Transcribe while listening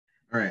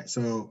All right,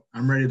 so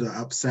I'm ready to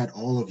upset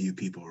all of you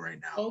people right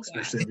now,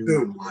 especially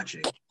everyone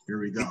watching. Here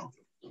we go. All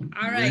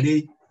right.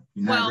 Ready?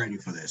 You're not ready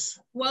for this.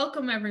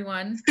 Welcome,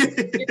 everyone.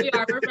 Here we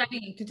are. We're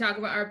ready to talk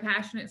about our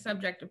passionate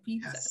subject of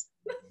pizza.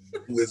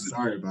 Yes.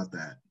 Sorry about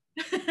that.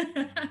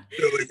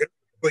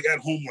 Like at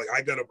home, like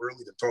I got up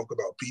early to talk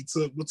about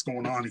pizza. What's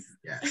going on here?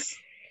 Yes.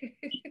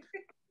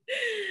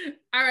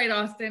 All right,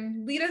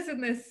 Austin, lead us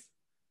in this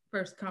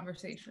first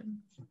conversation.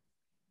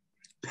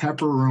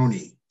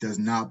 Pepperoni does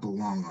not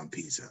belong on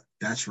pizza.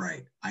 That's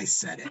right. I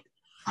said it.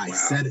 I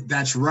said it.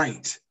 That's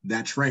right.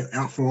 That's right.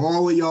 And for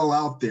all of y'all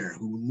out there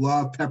who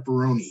love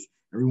pepperoni,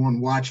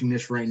 everyone watching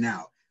this right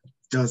now,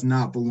 does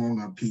not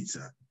belong on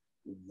pizza.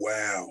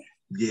 Wow.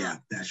 Yeah,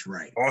 that's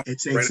right.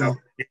 It takes up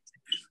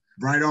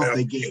right off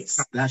the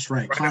gates. That's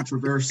right.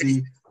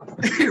 Controversy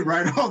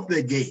right off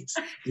the gates.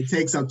 It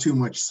takes up too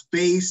much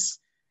space.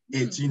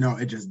 It's,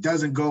 it just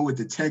doesn't go with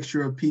the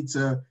texture of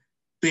pizza.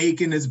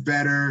 Bacon is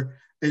better.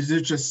 There's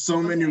just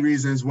so many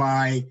reasons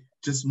why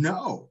just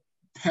no.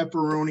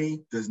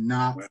 Pepperoni does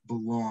not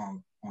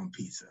belong on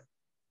pizza.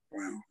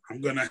 Wow.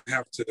 I'm going to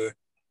have to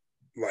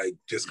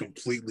just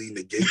completely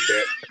negate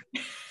that.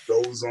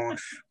 Goes on.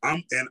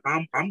 I'm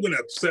going to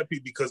upset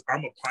people because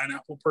I'm a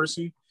pineapple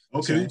person.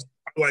 Okay.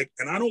 Too.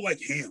 And I don't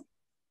like ham.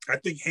 I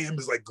think ham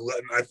is like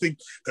glutton. I think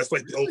that's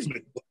like the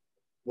ultimate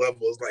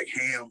level is like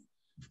ham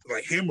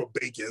or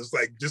bacon. It's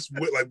like just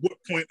what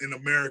point in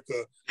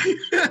America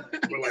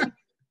bacon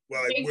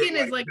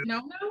is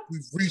no.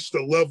 We've reached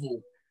a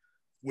level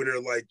where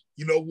they're like,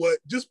 you know what?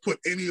 Just put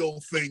any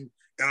old thing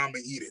and I'm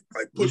gonna eat it.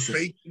 Like put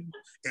bacon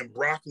and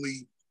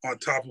broccoli on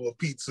top of a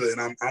pizza and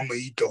I'm gonna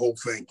eat the whole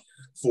thing.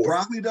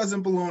 Broccoli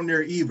doesn't belong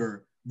there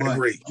either. But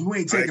you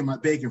ain't taking my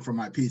bacon from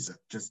my pizza.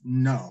 Just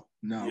no.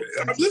 Yeah,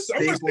 I'm not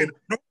saying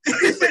no.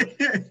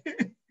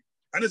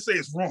 I didn't say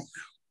it's wrong.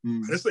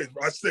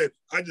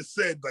 I just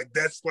said like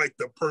that's like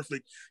the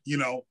perfect.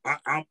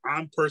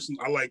 I'm person.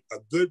 I like a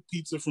good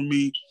pizza for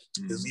me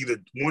is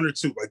either one or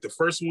two. Like the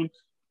first one,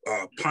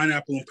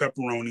 pineapple and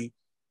pepperoni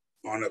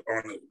on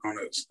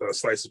a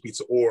slice of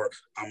pizza, or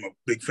I'm a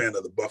big fan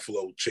of the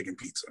buffalo chicken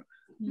pizza.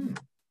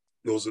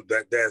 Those are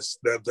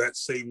that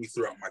saved me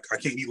throughout I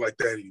can't eat like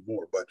that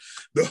anymore, but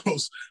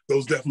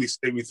those definitely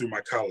saved me through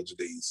my college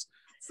days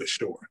for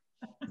sure.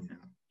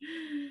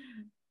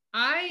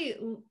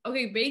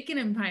 Bacon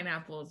and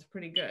pineapple is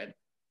pretty good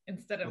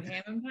instead of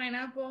ham and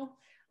pineapple,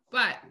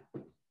 but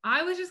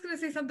I was just gonna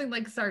say something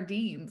like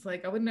sardines.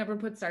 Like I would never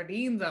put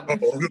sardines on.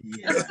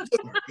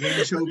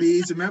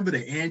 Anchovies. Remember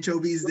the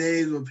anchovies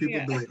days when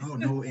people be like, "Oh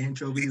no,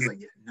 anchovies!"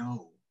 Like,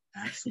 no,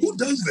 absolutely. Who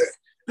does that?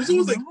 There's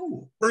always like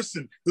a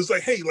person that's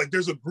like, hey, like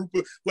there's a group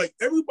of like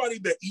everybody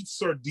that eats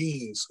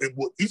sardines,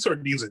 eat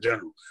sardines in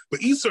general,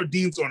 but eat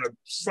sardines on a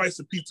slice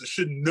of pizza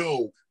should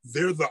know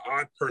they're the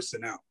odd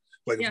person out.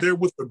 Like if they're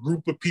with a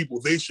group of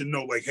people, they should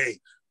know like, hey,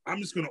 I'm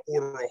just gonna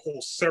order a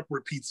whole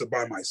separate pizza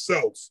by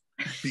myself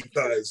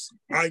because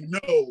I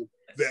know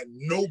that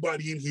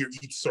nobody in here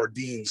eats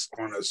sardines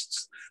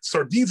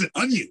sardines and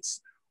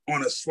onions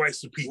on a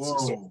slice of pizza.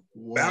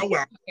 Bow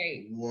wow.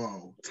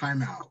 Whoa,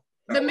 time out.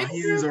 The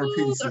onions or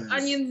pizza?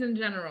 Onions in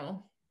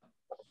general.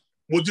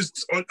 Well,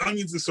 just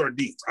onions and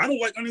sardines. I don't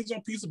like onions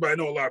on pizza, but I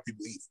know a lot of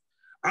people eat.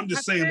 I'm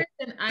just saying.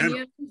 And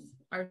onions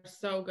are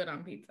so good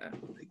on pizza.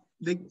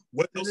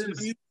 What else is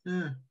onions?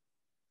 Yeah.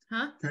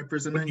 Huh?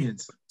 Peppers and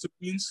onions.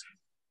 Onions?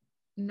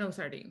 No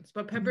sardines,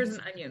 but peppers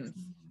and onions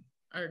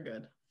are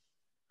good.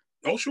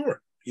 Oh,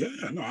 sure.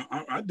 Yeah, no,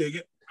 I dig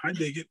it. I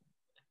dig it.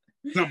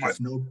 Not my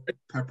no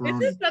pepperoni.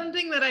 This is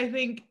something that I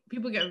think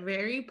people get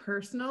very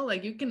personal.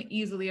 Like you can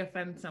easily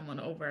offend someone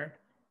over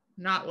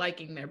not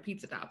liking their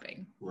pizza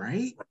topping.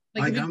 Right?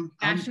 Like I'm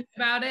passionate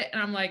about it, and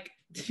I'm like,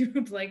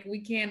 dude, like we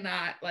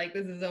cannot. Like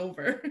this is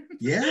over.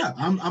 Yeah,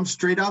 I'm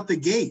straight out the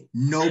gate.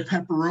 No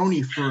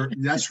pepperoni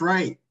that's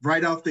right.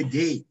 Right out the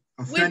gate,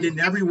 offending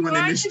everyone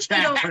in this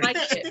chat.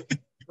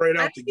 Right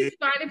out the gate. It's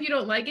fine if you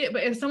don't like it,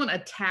 but if someone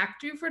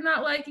attacked you for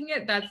not liking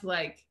it, that's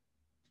like,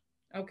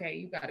 okay,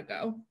 you gotta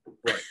go.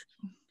 Right.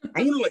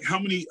 I wonder like how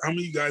many of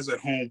you guys at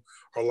home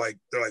are like,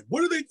 they're like,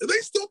 what are they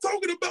still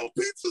talking about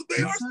pizza?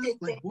 They are still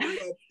talking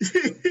about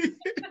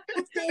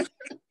pizza.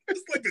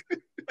 It's like a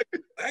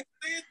black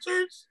day in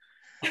church.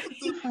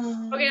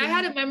 Okay, I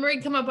had a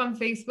memory come up on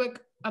Facebook.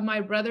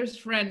 My brother's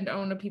friend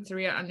owned a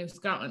pizzeria on New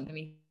Scotland and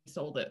he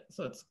sold it.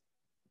 So it's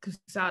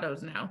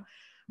Cusado's now.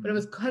 But it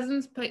was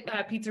Cousin's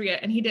Pizzeria,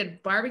 and he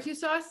did barbecue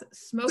sauce,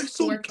 smoked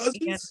pork,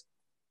 and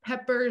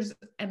peppers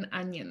and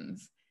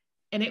onions.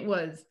 And it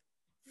was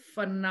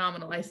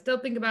phenomenal. I still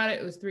think about it.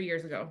 It was 3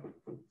 years ago.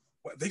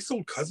 What, they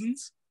sold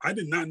Cousins? I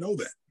did not know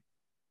that.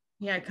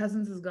 Yeah,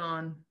 Cousins is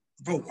gone.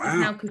 Oh wow. It's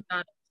now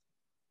Cusado.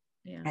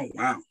 Yeah. Oh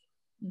wow.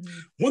 Mm-hmm.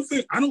 One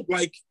thing I don't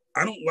like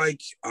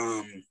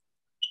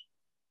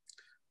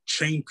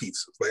chain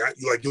pizzas.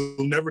 Like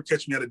you'll never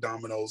catch me at a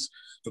Domino's.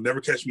 You'll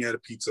never catch me at a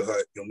Pizza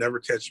Hut. You'll never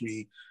catch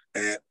me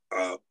at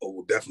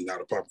definitely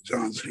not a Papa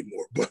John's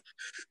anymore. But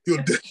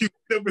you'll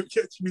never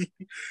catch me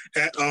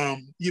at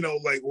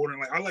like ordering.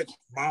 Like I like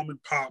mom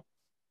and pop,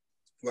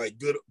 like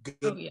good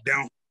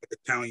down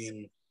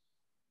Italian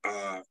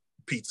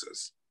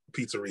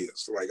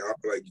pizzerias. Like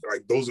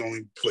those are the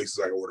only places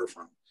I order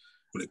from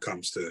when it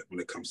comes to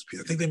pizza.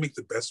 I think they make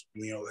the best,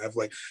 have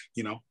like,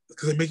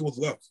 because they make it with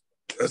love.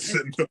 That's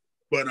it.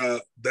 But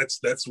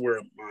that's where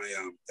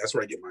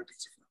I get my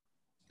pizza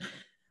from.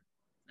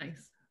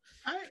 Nice.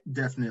 I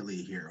definitely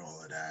hear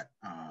all of that.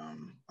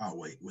 Oh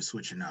wait, we're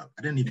switching up.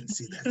 I didn't even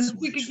see that switch.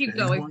 We can keep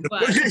going.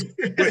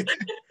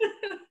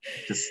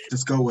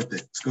 Just go with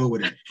it. Let's go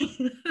with it.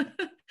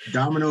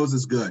 Domino's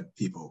is good,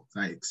 people.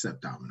 I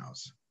accept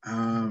Domino's.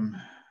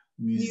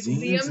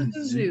 Museums and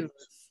zoos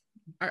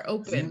are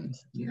open.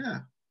 Yeah.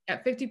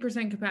 At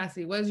 50%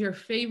 capacity. What is your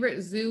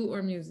favorite zoo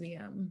or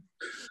museum?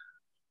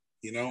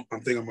 I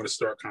think I'm going to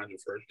start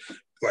controversial.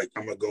 Like,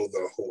 I'm going to go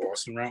the whole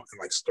Austin route and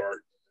like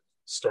start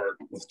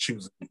with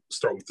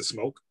the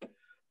smoke.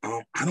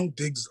 I don't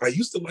dig. I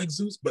used to like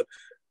zoos, but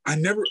I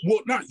never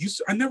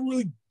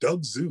really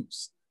dug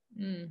zoos.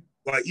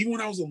 Like, even when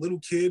I was a little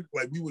kid,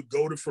 like we would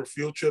go for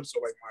field trips,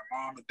 or like my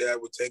mom and dad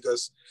would take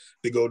us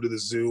to go to the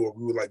zoo, or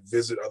we would like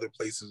visit other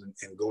places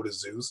and go to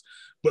zoos.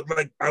 But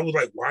like I would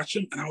like watch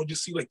them, and I would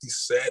just see like these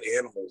sad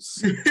animals.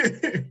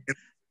 And,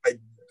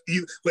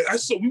 we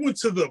went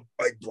to the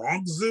like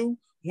Bronx Zoo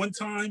one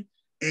time,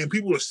 and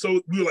everybody was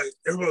so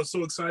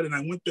excited. And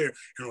I went there, and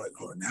they're like,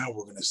 oh, now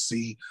we're gonna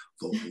see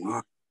the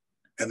lion,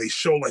 and they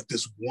show like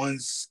this one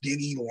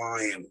skinny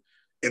lion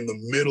in the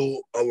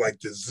middle of like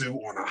the zoo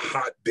on a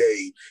hot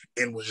day,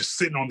 and was just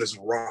sitting on this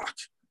rock,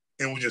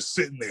 and was just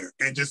sitting there,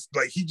 and just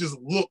like he just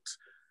looked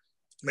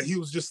like he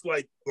was just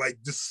like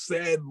this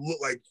sad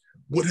look, like,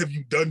 what have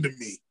you done to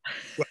me?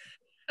 Like,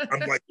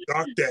 I'm like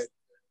docked at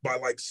by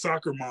like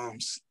soccer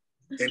moms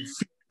and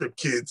field trip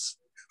kids.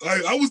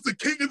 I was the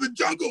king of the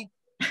jungle.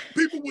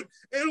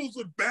 Animals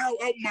would bow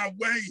out my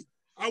way.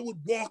 I would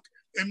walk,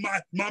 and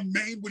my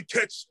mane would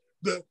catch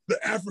the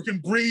African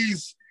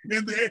breeze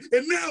in the air.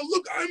 And now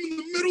look, I'm in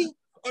the middle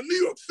of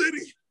New York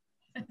City.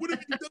 What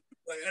have you done?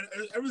 Like,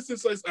 ever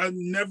since I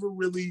never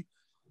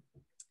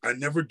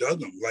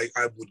dug them. Like,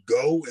 I would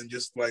go and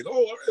just like, oh,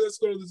 all right, let's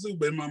go to the zoo.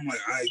 But I'm like,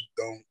 I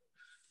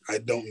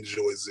don't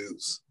enjoy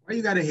zoos. Why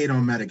you gotta hate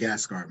on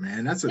Madagascar,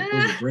 man? those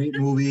are great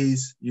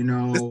movies, That's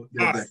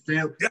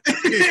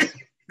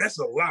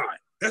a lie.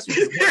 That's what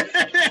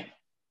it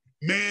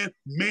was.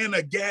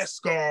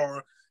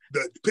 Madagascar,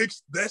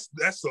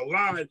 that's a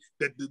lie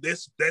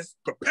that's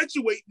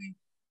perpetuating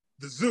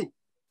the zoo.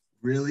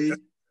 Really?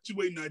 That's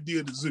perpetuating the idea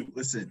of the zoo.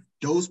 Listen,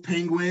 those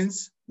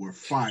penguins were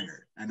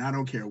fired, and I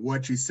don't care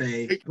what you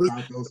say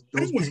about those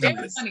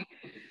penguins.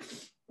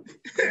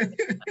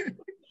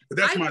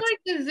 I like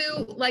the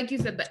zoo, like you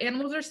said, the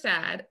animals are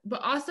sad,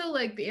 but also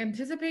like the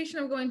anticipation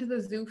of going to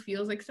the zoo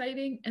feels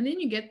exciting. And then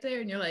you get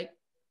there and you're like,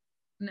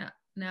 no,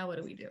 now what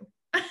do we do?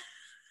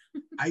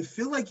 I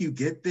feel like you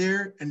get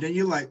there and then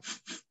you're like,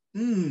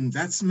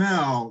 that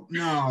smell,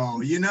 no,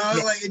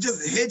 like it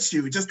just hits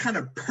you. It just kind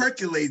of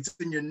percolates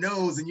in your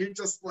nose and you're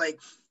just like,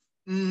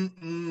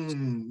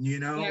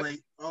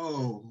 like,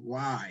 oh,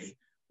 why?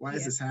 Why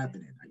is this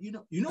happening?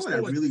 What I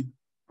really,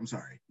 I'm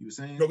sorry, you were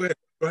saying? No, go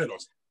ahead,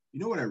 Austin. You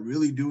know what I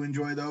really do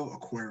enjoy though?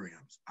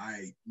 Aquariums.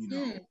 I,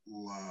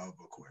 love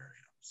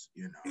aquariums,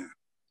 Yeah, I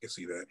can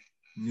see that.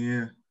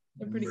 Yeah.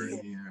 They're pretty cool.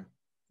 Yeah.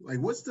 Like,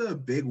 what's the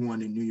big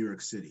one in New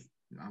York City?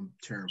 I'm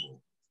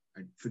terrible.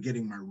 I'm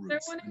forgetting my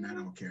roots, and I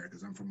don't care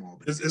because I'm from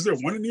Albany. Is there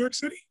one in New York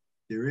City?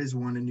 There is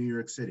one in New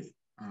York City.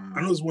 I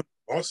know there's one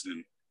in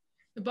Boston.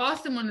 The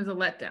Boston one is a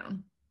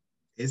letdown.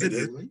 Is it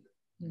really?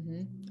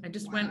 I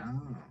just went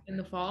in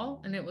the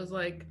fall, and it was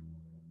like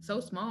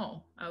so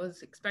small. I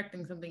was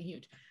expecting something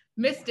huge.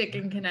 Mystic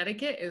in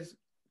Connecticut is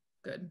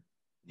good.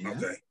 Yeah.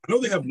 Okay, I know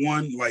they have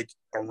one like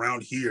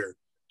around here,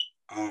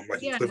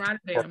 like in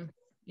Rotterdam.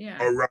 Yeah.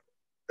 Oh,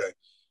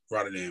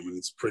 Rotterdam, and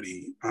it's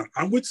pretty.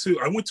 I went to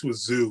a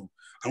zoo.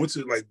 I went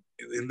to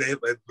and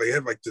they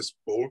have like this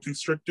boa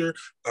constrictor,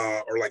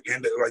 or like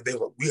they were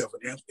like, we have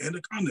an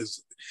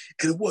anacondas,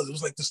 and it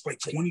was like this like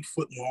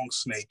 20-foot long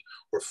snake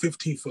or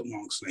 15-foot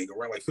long snake,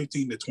 around like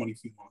 15 to 20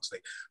 feet long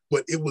snake,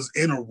 but it was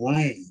in a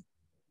room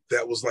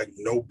that was like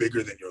no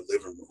bigger than your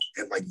living room,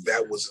 and like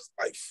that was his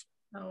life.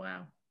 Oh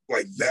wow!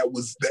 Like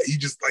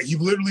that he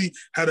literally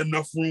had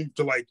enough room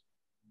to like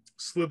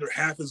slither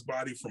half his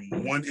body from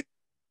one end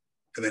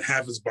and then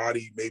half his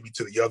body maybe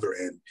to the other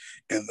end,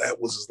 and that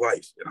was his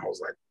life. And I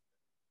was like,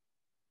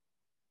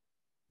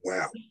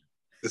 wow,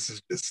 this is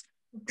just.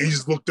 And he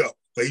just looked up,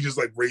 like he just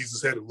like raised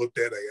his head and looked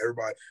at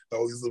everybody,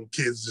 all these little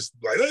kids just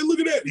like, hey, look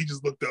at that. And he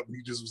just looked up and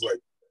he just was like,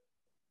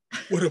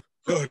 what have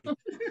I done?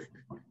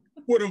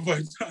 What have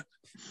I done?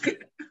 I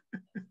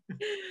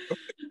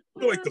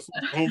feel like the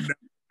home now.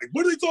 Like,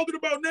 what are they talking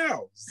about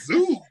now?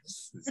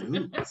 Zoos.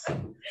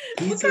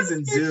 Pizzas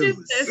and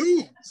zoos.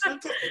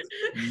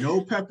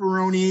 No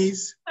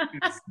pepperonis.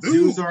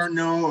 Zoos are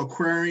no.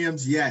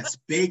 Aquariums, yes.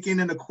 Bacon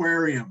and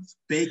aquariums.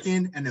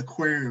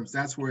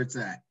 That's where it's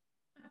at.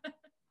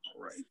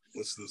 All right.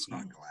 What's this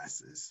one?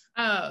 Sunglasses.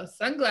 Oh,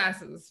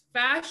 sunglasses.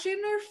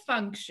 Fashion or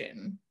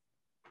function?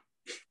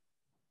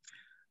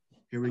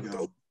 Here we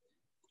go.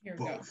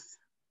 Both.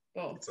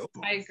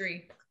 I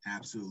agree.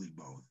 Absolutely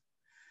both.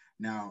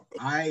 Now,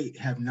 I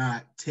have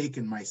not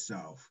taken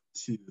myself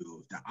to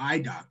the eye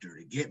doctor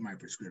to get my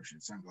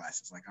prescription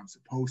sunglasses like I'm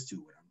supposed to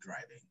when I'm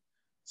driving.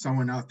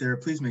 Someone out there,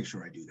 please make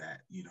sure I do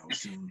that,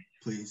 soon,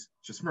 please.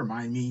 Just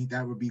remind me.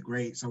 That would be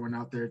great. Someone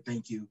out there,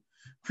 thank you.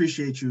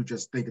 Appreciate you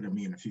just thinking of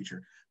me in the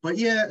future. But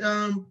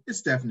yeah,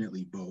 it's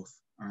definitely both.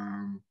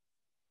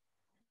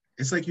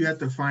 It's like you have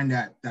to find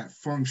that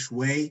feng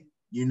shui,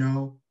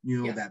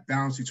 that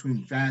balance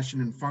between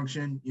fashion and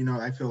function.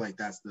 I feel like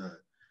that's the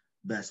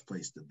best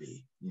place to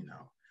be,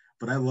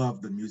 But I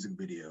love the music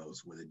videos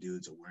where the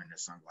dudes are wearing their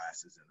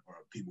sunglasses or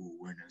people who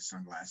are wearing their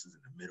sunglasses in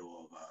the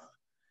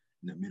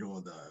middle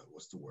of the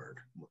what's the word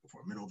I'm looking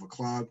for? Middle of a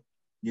club,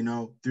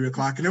 3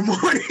 o'clock in the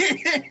morning.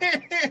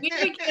 We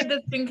have a kid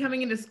that's been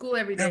coming into school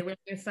every day wearing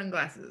his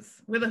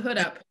sunglasses with a hood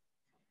up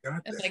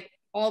and like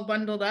all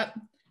bundled up.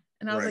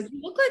 And I was like,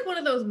 you look like one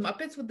of those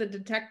Muppets with the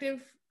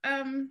detective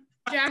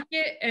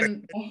jacket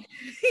and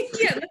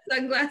yeah, the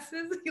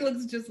sunglasses. He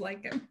looks just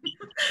like him.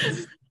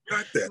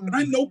 Got that. And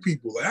I know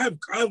people. I have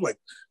like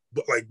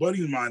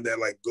buddies of mine that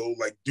like go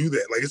like do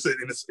that. Like I said,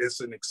 and it's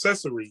an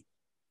accessory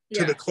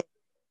to the club.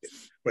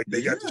 Like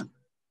they got the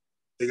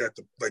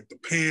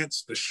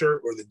pants, the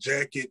shirt, or the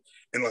jacket,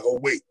 and like, oh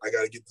wait, I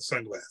gotta get the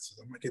sunglasses.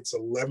 I'm like, it's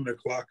 11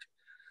 o'clock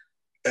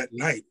at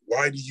night.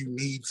 Why do you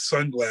need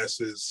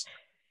sunglasses?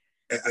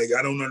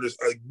 I don't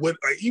understand.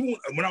 Even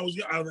when I was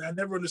young, I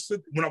never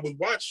understood. When I would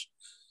watch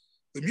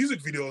the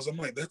music videos, I'm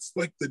like, that's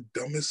like the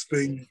dumbest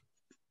thing.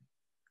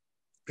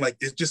 Like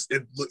it's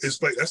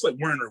like that's like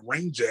wearing a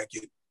rain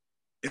jacket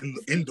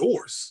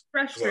indoors.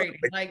 Frustrating.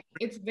 Like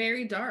it's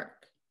very dark.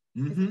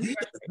 Mm-hmm.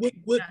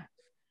 What?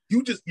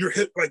 You're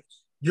hip, like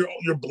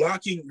you're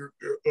blocking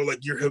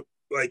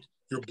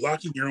you're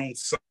blocking your own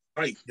sight.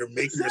 You're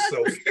making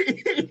yourself.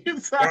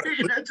 Sorry,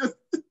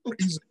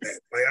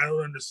 like I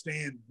don't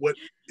understand what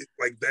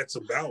that's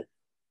about.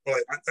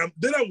 Like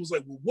then I was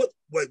like, well,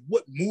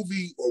 what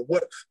movie or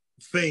what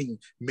thing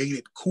made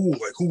it cool?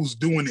 Like who's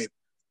doing it?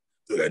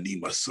 Like, I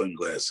need my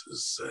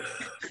sunglasses.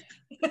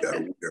 Gotta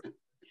wear them.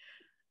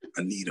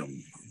 I need them.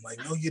 I'm like,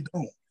 no, you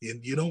don't.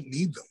 You don't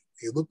need them.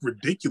 You look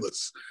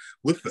ridiculous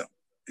with them.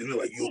 And they're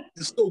like,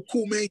 it's so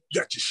cool, man. You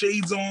got your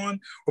shades on.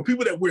 Or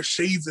people that wear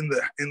shades in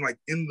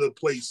the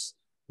place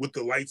with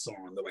the lights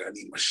on. They're like, I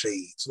need my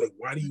shades. Like,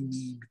 why do you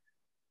need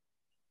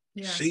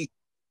shades?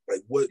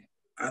 Like, what?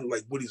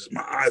 What is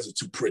my eyes are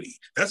too pretty.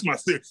 That's my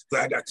theory.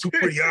 Like, I got too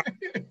pretty eyes.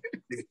 If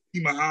you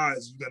see my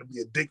eyes, you're gonna be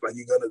addicted. Like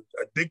you're gonna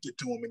addicted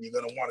to them, and you're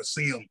gonna want to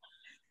see them.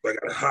 Like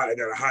I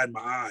gotta hide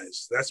my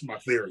eyes. That's my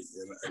theory,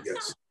 I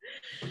guess.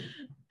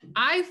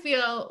 I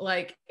feel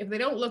like if they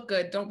don't look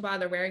good, don't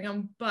bother wearing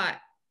them. But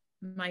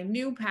my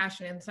new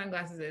passion in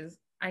sunglasses is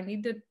I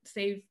need to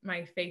save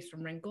my face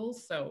from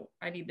wrinkles, so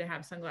I need to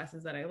have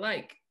sunglasses that I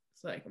like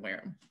so I can wear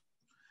them.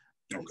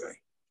 Okay.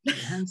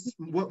 Hence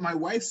what my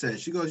wife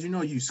says. She goes,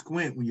 you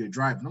squint when you're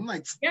driving. I'm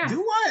like, yeah. Do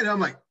what? And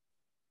I'm like,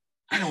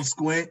 I don't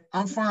squint.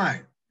 I'm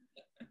fine.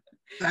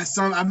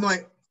 I'm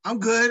like, I'm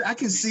good. I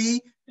can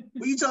see.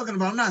 What are you talking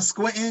about? I'm not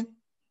squinting.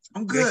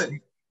 I'm good.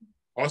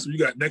 Also, you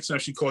got next time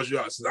she calls you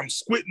out, says I'm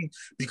squinting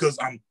because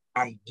I'm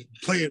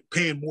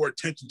paying more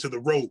attention to the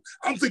road.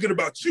 I'm thinking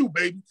about you,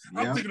 baby.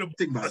 I'm thinking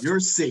about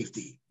your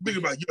safety.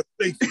 Thinking about your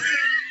safety.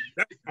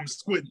 I'm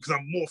squinting because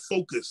I'm more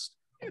focused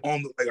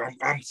on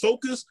I'm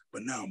focused,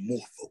 but now I'm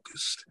more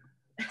focused.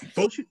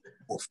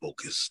 More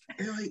focused.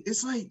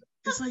 It's like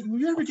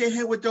you ever get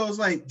hit with those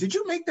like, did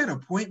you make that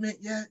appointment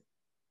yet?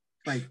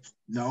 Like,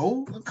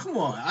 no, come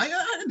on.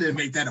 I didn't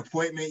make that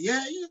appointment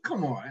yet.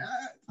 Come on.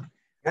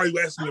 Why are you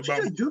asking me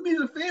about? Do me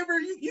the favor.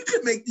 You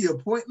can make the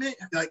appointment.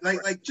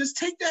 Like, just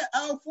take that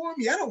out for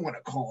me. I don't want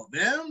to call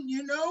them.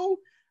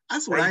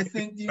 That's what I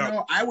think.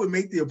 I would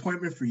make the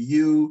appointment for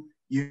you.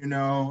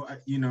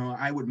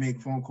 I would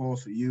make phone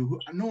calls for you.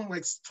 No one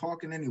likes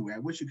talking anyway. I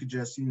wish you could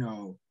just,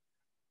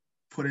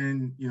 put it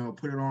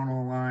on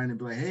online and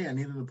be like, hey, I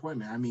need an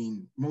appointment. I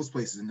mean, most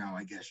places now,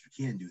 I guess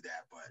you can do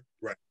that, but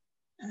right.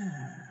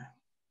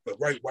 But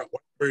why are you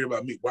worried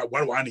about me? Why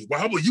do I need?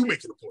 How about you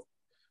make an appointment?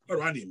 Why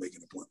do I need to make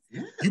an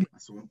appointment? Yeah,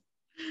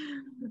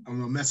 I'm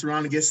gonna mess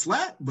around and get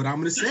slapped, but I'm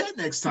gonna say it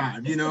next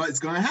time. It's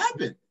gonna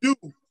happen.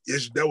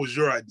 Yes, that was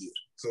your idea.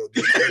 So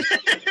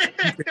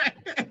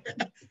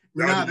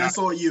that's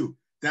all you.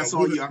 That's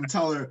all you. I'm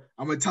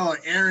gonna tell her.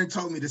 Aaron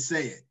told me to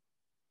say it.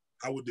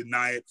 I would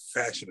deny it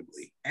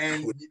fashionably.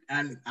 And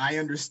I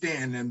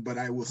understand them, but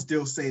I will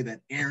still say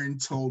that Aaron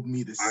told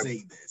me to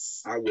say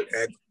this. I would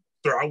act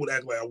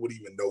like I wouldn't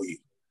even know you.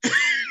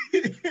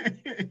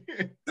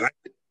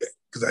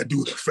 Because I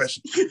do it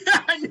professionally.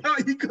 I know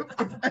you could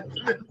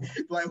professionally.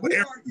 Like,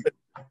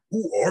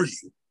 who are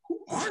you?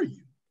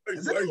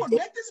 Has anyone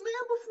met this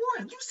man before?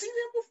 Have you seen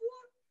him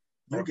before?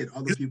 You'll get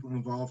other people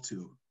involved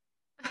too.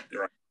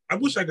 Right. I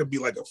wish I could be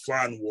like a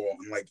fly on the wall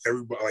and like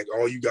everybody, like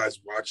all you guys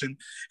watching.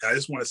 And I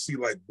just want to see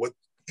like what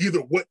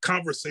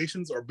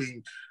conversations are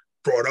being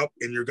brought up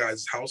in your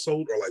guys'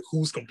 household, or like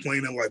who's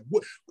complaining, like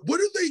what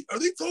are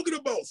they talking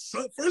about?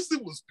 First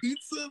it was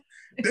pizza,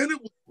 then it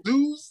was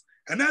news,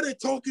 And now they're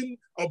talking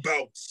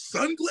about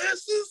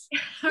sunglasses?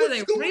 Are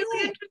they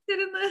really interested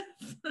in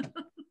this?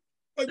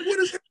 Like, what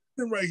is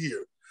happening right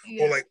here?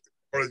 Yeah.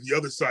 Or the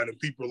other side, and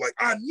people are like,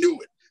 I knew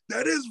it.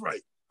 That is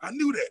right. I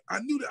knew that. I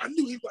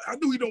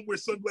knew he don't wear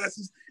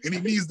sunglasses, and he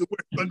needs to wear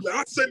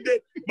sunglasses. I said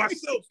that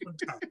myself one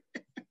time.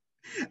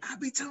 I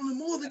be telling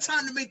him all the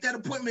time to make that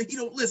appointment. He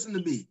don't listen to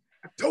me.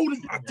 I told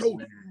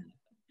him.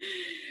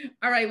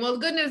 All right. Well, the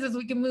good news is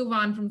we can move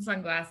on from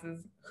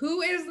sunglasses.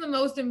 Who is the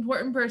most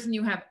important person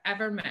you have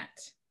ever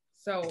met?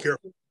 So,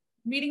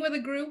 meeting with a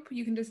group,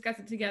 you can discuss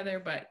it together,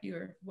 but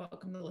you're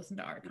welcome to listen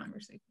to our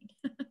conversation.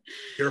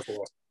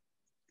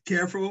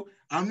 Careful.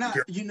 I'm not,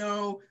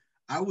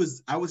 I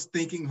was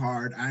thinking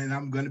hard, and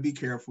I'm going to be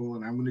careful,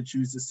 and I'm going to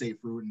choose the safe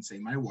route and say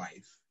my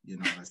wife.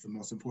 That's the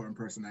most important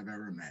person I've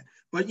ever met.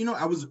 But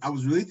I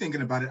was really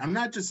thinking about it. I'm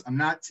not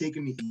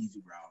taking the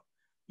easy route.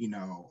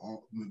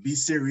 Be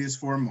serious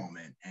for a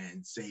moment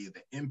and say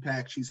the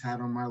impact she's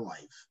had on my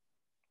life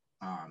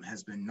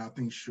has been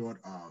nothing short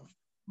of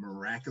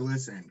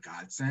miraculous and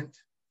God sent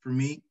for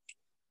me.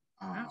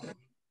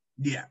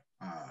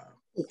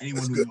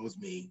 Anyone who knows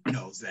me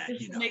knows that.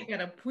 She should make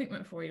that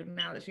appointment for you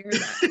now that she heard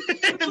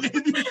that.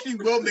 Maybe she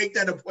will make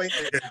that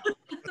appointment now.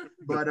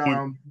 But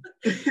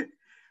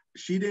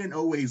she didn't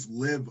always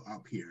live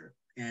up here,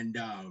 and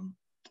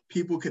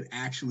people could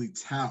actually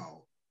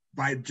tell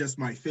by just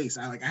my face.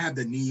 I had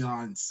the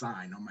neon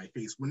sign on my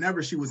face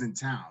whenever she was in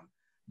town,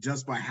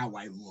 just by how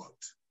I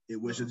looked. It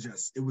was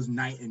it was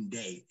night and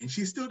day, and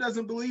she still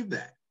doesn't believe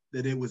that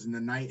it was in the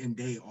night and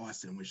day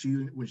Austin when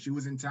she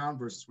was in town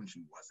versus when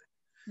she wasn't.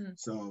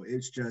 So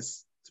it's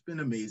been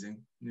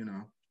amazing,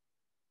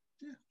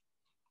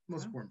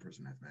 most important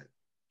person I've met.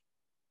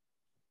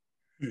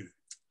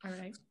 All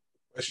right.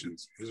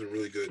 Questions. These are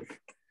really good.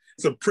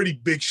 It's a pretty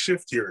big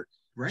shift here,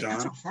 right? John.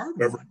 That's a hard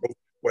one.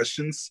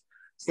 Questions.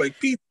 It's like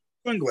Pete,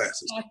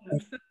 sunglasses.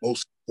 Who's the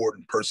most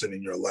important person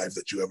in your life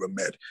that you ever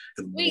met,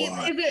 and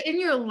why? Is it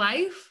in your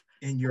life?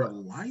 In your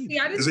life?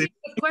 Yeah, I didn't think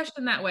the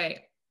question that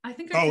way. I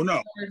think.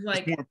 No.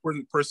 It's more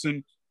important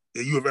person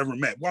that you have ever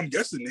met. Well, I'm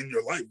guessing in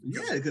your life.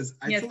 Because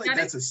I feel like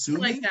that's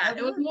assuming. Like that.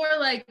 It was more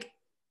like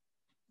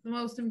the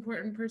most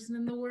important person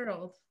in the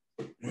world.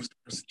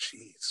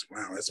 Jeez,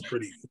 wow, that's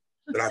pretty.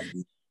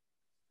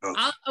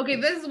 Okay,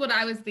 this is what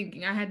I was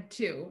thinking. I had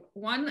two.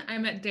 One, I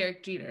met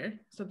Derek Jeter,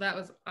 so that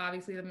was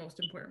obviously the most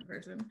important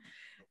person.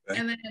 Okay.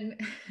 And then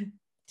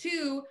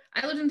two,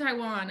 I lived in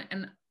Taiwan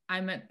and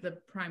I met the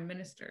Prime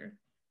Minister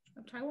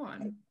of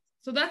Taiwan.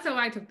 So that's how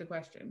I took the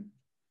question.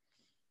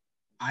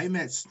 I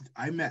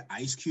met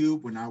Ice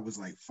Cube when I was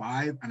like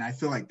 5, and I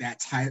feel like that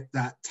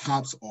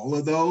tops all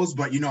of those.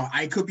 But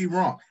I could be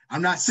wrong.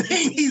 I'm not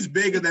saying he's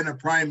bigger than the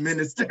Prime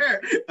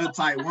Minister of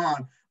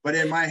Taiwan. But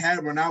in my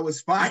head, when I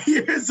was 5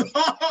 years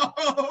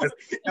old,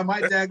 and my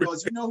dad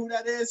goes, "You know who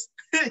that is?"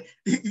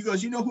 He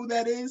goes, "You know who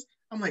that is?"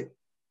 I'm like,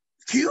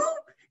 "Cube?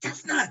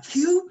 That's not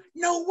Cube.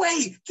 No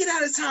way. Get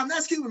out of town.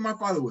 That's Cube." And my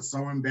father was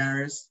so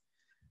embarrassed.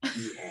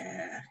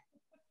 Yeah.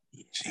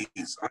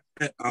 Jeez.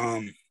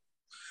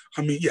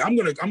 I'm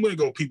gonna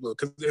go people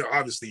because they're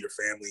obviously your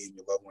family and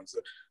your loved ones.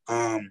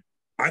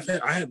 I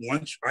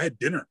had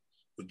dinner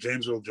with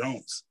James Earl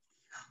Jones.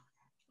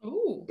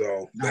 Oh,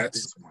 so not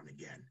this one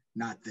again.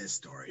 Not this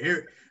story.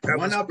 Here,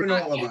 one up in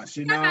all of us.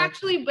 I've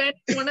actually been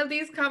in one of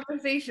these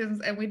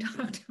conversations and we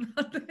talked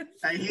about this.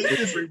 I hate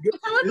this.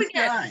 This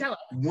guy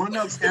one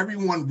ups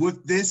everyone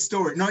with this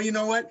story. No, you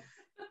know what?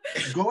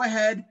 Go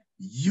ahead.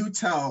 You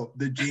tell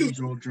the James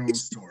Earl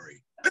Jones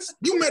story.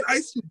 You met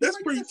Ice Cube.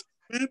 That's pretty,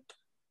 man.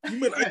 You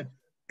met Ice Cube.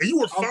 And you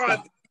were 5.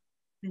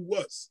 He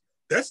was.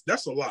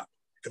 That's a lot.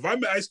 If I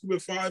met Ice Cube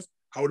at 5,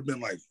 I would have been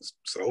like,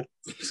 so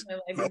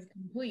no,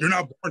 you're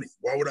not Barney.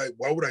 Why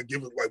would I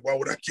give it? Like, why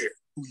would I care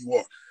who you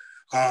are?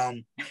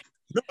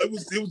 No, it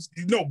was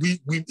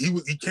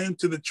he came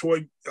to the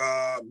Troy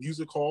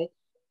Music Hall,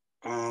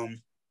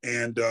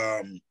 and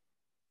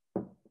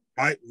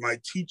my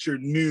teacher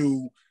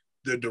knew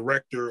the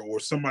director or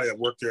somebody that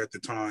worked there at the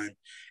time,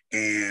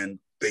 and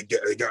they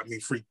got me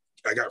free.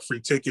 I got free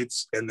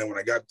tickets, and then when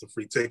I got the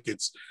free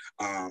tickets,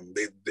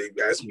 they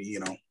asked me,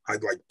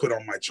 I'd like put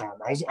on my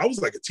charm. I was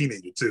like a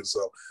teenager too,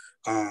 so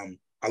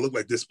I looked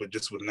like this, but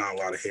just with not a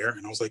lot of hair.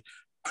 And I was like,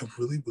 I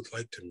really would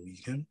like to meet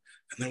him.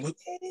 And they're like,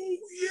 oh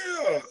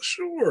yeah,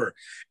 sure.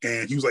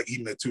 And he was like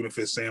eating a tuna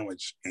fish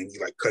sandwich, and he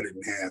like cut it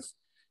in half,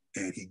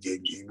 and he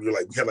gave me. We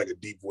had like a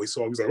deep voice,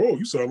 so he was like, oh,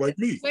 you sound like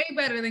me. Way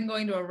better than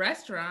going to a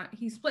restaurant.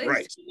 He split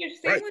his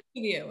sandwich with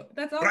you.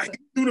 That's awesome. But I ate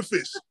tuna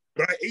fish,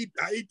 but I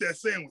ate that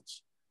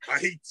sandwich. I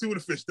hate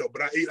tuna fish though,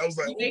 but I was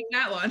like, you ate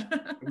that one.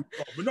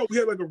 But no, we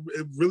had like a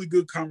really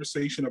good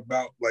conversation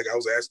about, like, I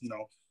was asking,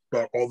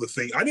 about all the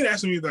things. I didn't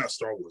ask him anything about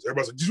Star Wars.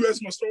 Everybody's like, did you ask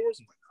him about Star Wars?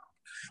 I'm like, no.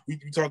 We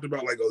talked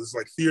about like, this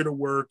like theater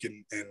work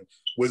and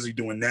what is he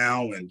doing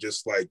now, and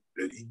just like,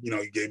 he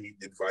gave me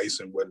advice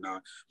and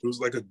whatnot. It was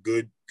like a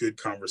good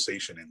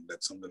conversation, and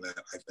that's something that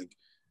I think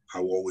I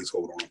will always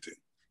hold on to.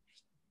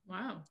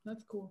 Wow,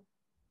 that's cool.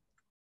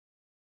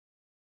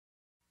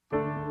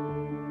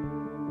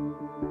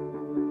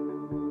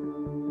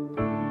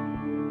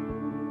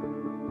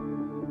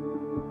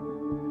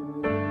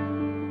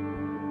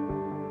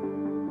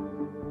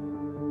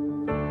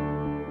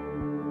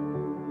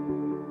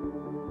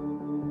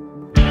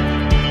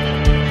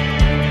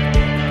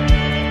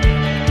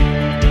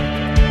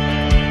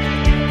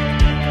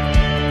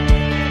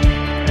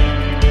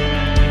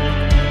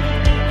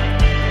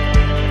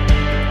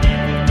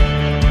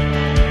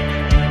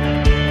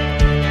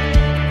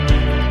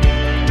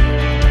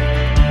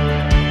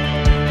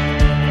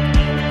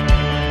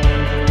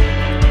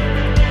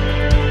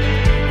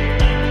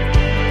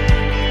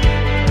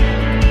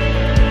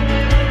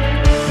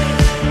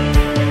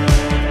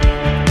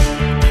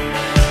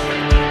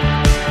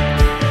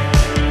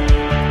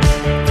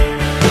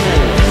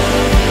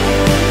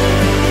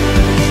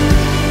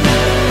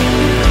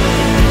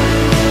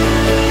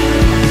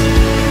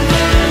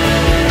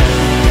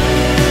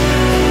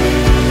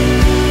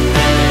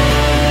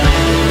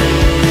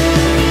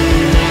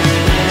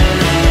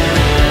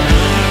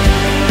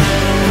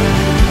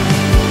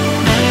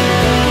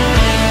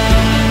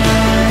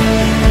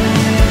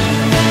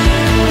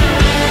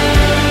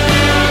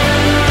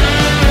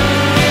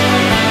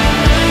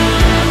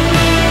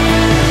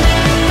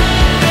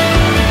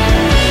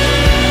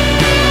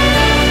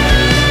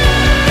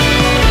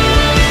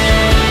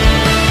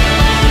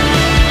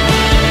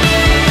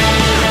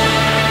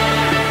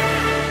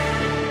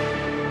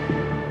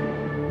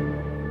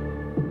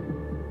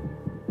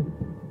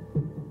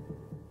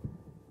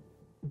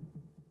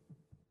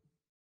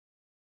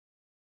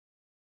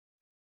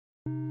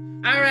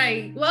 All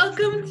right,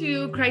 welcome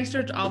to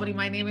Christchurch Albany.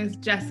 My name is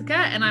Jessica,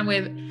 and I'm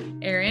with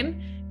Aaron,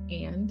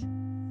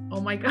 and oh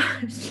my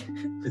gosh.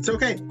 It's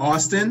okay,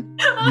 Austin.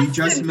 We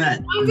just met.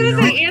 I'm going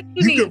to say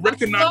Anthony. You can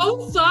recognize- I'm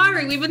so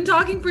sorry. We've been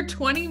talking for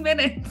 20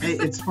 minutes. Hey,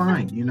 it's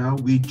fine.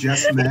 We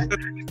just met.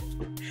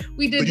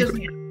 We did just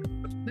meet.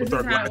 This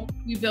is how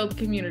we build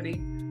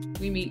community.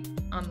 We meet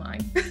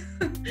online.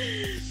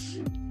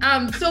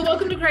 So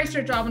welcome to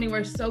Christchurch Albany.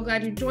 We're so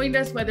glad you joined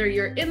us, whether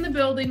you're in the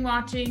building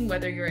watching,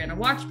 whether you're in a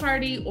watch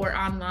party or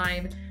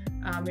online,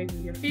 maybe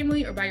with your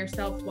family or by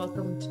yourself.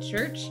 Welcome to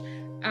church.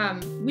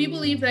 We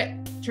believe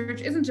that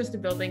church isn't just a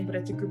building, but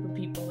it's a group of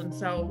people. And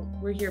so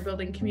we're here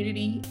building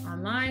community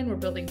online. We're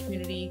building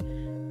community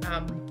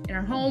in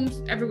our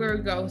homes, everywhere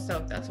we go.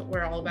 So that's what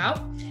we're all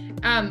about.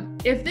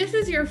 If this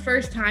is your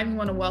first time, we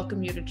want to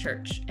welcome you to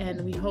church,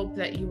 and we hope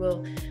that you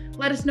will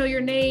let us know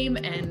your name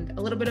and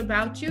a little bit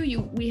about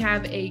you. We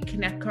have a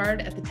Connect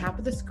card at the top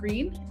of the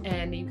screen,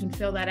 and you can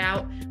fill that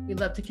out. We'd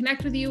love to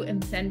connect with you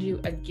and send you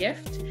a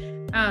gift.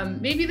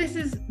 Maybe this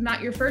is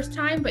not your first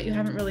time, but you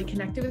haven't really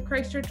connected with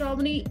Christchurch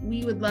Albany.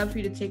 We would love for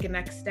you to take a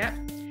next step.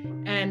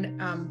 And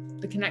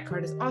the Connect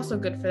card is also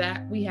good for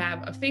that. We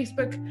have a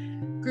Facebook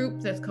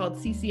group that's called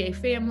CCA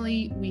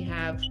Family. We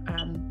have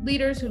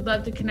leaders who'd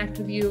love to connect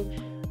with you.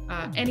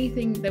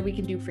 Anything that we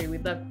can do for you,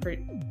 we'd love for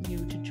you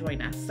to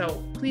join us.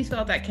 So please fill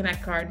out that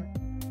Connect card.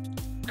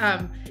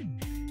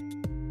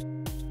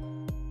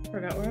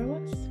 Forgot where I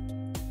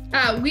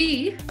was.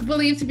 We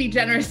believe to be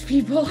generous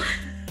people.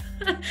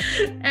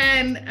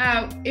 And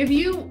if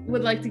you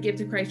would like to give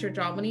to Christchurch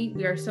Albany,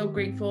 we are so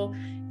grateful.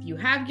 If you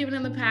have given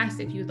in the past,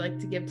 if you'd like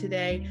to give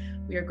today,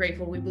 we are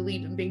grateful. We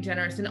believe in being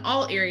generous in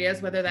all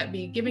areas, whether that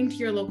be giving to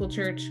your local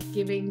church,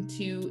 giving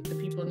to the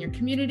people in your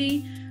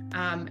community,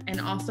 and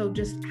also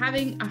just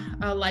having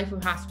a life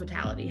of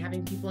hospitality,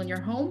 having people in your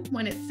home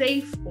when it's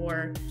safe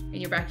or in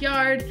your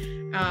backyard,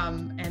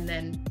 and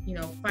then,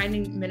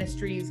 finding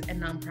ministries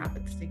and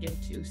nonprofits to give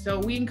to. So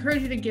we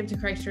encourage you to give to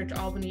Christchurch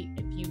Albany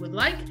if you would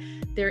like.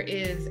 There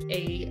is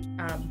a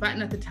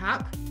button at the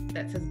top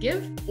that says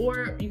give,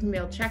 or you can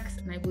mail checks,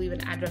 and I believe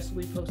an address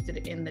will be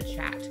posted in the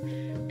chat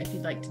if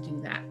you'd like to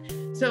do that.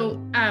 So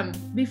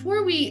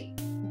before we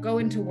go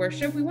into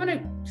worship, we want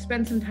to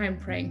spend some time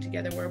praying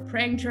together. We're a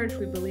praying church.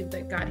 We believe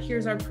that God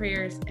hears our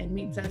prayers and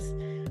meets us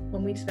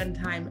when we spend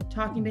time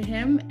talking to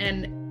him.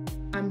 And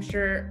I'm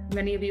sure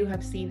many of you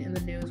have seen in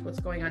the news what's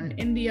going on in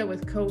India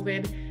with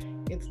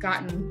COVID. It's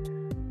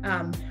gotten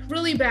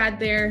really bad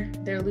there.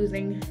 They're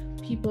losing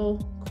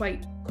people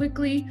quite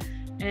quickly.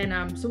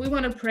 And so we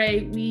want to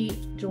pray. We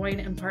join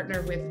and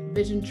partner with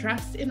Vision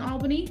Trust in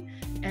Albany,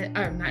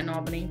 not in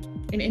Albany,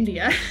 in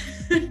India.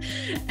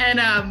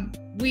 And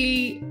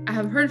we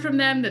have heard from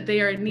them that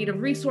they are in need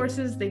of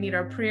resources. They need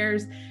our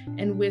prayers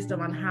and wisdom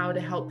on how to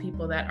help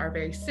people that are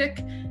very sick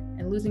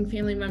and losing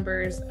family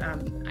members.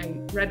 I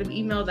read an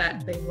email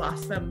that they've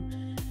lost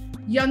some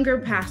younger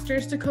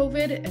pastors to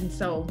COVID. And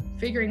so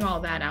figuring all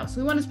that out. So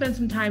we want to spend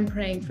some time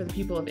praying for the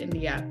people of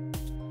India.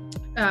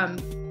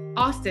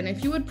 Austin,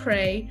 if you would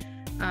pray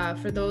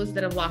for those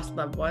that have lost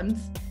loved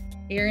ones.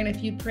 Aaron,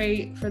 if you'd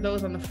pray for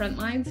those on the front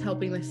lines,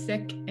 helping the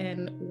sick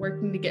and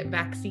working to get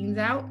vaccines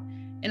out.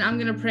 And I'm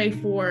going to pray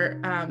for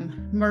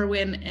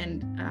Merwin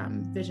and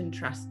Vision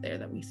Trust there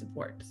that we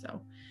support.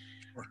 So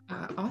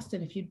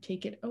Austin, if you'd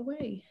take it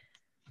away.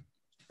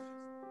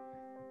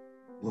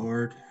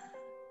 Lord,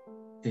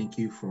 thank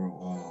you for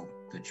all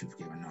that you've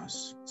given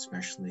us,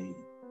 especially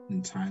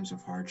in times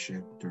of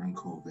hardship during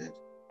COVID.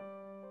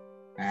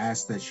 I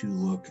ask that you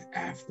look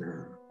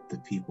after the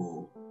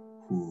people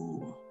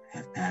who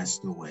have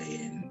passed away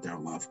and their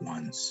loved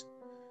ones.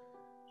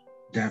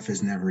 Death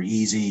is never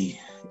easy.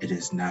 It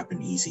has not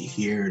been easy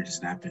here. It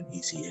has not been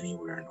easy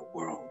anywhere in the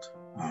world.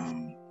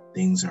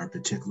 Things are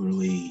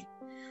particularly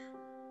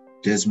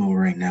dismal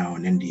right now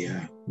in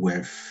India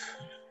with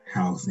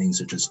how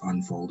things are just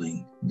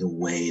unfolding, the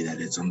way that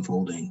it's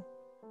unfolding.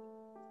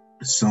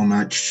 So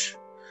much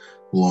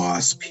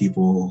loss,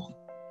 people,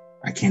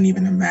 I can't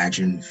even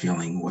imagine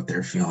feeling what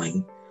they're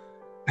feeling.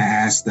 I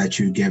ask that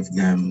you give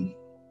them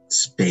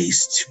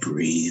space to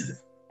breathe.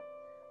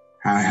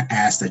 I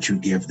ask that you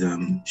give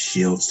them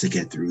shields to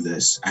get through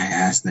this. I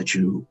ask that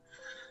you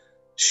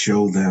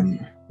show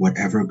them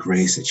whatever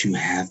grace that you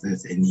have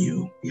within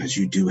you, because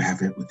you do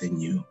have it within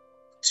you,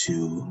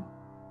 to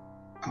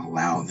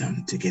allow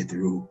them to get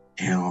through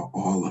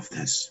all of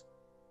this.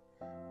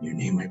 In your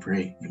name I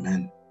pray,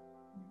 amen.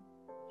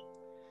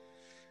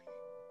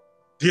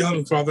 Dear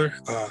Heavenly Father,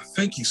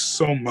 thank you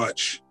so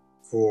much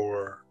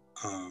for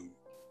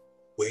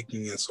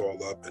waking us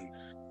all up and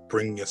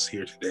bringing us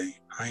here today.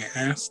 I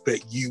ask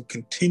that you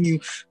continue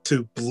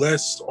to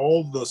bless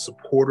all the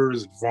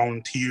supporters and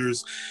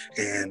volunteers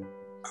and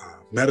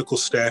medical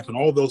staff and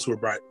all those who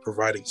are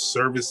providing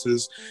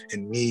services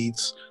and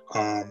needs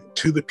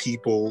to the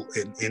people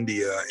in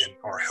India and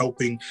are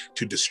helping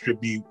to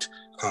distribute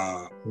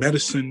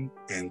medicine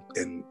and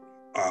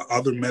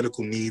other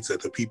medical needs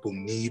that the people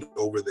need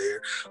over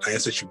there. I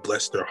ask that you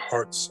bless their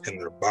hearts and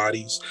their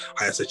bodies.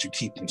 I ask that you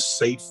keep them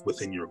safe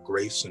within your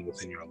grace and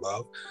within your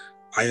love.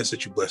 I ask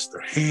that you bless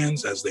their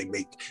hands as they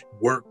make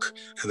work,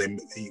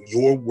 and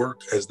your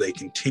work as they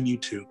continue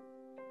to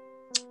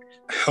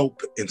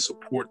help and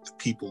support the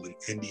people in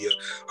India.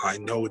 I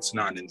know it's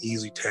not an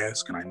easy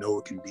task, and I know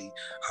it can be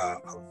a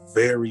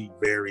very,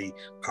 very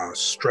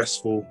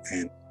stressful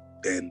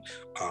and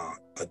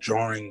a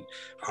jarring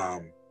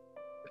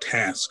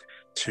task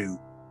to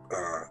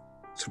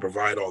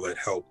provide all that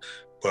help.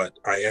 But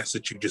I ask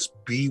that you just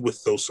be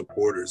with those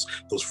supporters,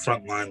 those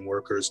frontline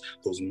workers,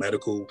 those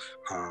medical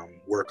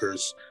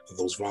workers,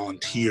 those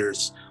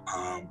volunteers.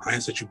 I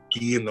ask that you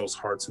be in those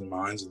hearts and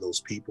minds of those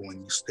people,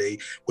 and you stay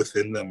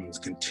within them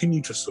and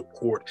continue to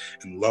support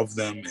and love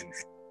them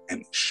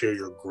and share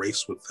your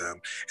grace with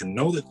them, and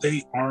know that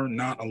they are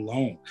not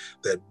alone,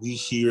 that we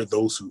hear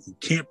those who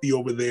can't be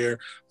over there,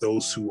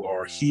 those who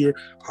are here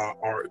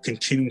are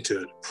continuing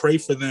to pray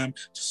for them,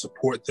 to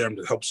support them,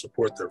 to help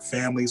support their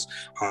families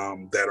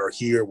that are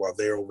here while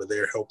they're over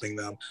there helping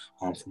them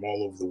from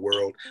all over the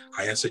world.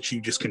 I ask that you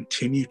just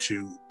continue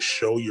to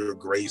show your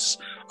grace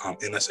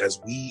in us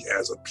as we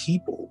as a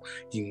people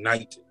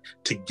unite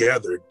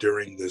together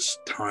during this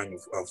time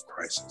of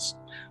crisis.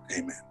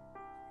 Amen.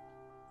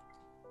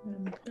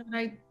 God,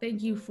 I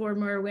thank you for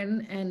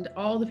Merwin and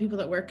all the people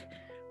that work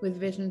with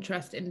Vision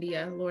Trust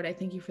India. Lord, I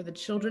thank you for the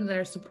children that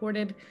are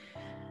supported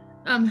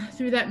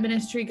through that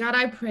ministry. God,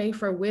 I pray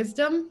for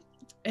wisdom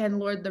and,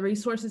 Lord, the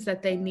resources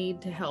that they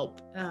need to help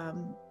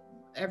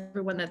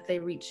everyone that they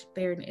reach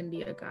there in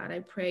India. God, I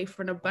pray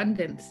for an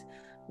abundance,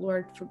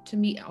 Lord, to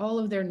meet all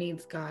of their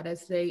needs, God,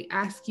 as they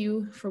ask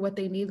you for what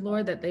they need,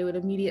 Lord, that they would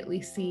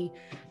immediately see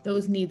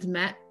those needs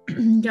met.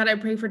 God, I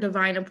pray for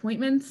divine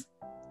appointments.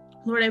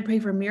 Lord, I pray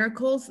for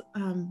miracles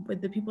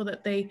with the people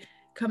that they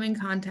come in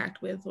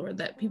contact with, Lord,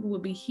 that people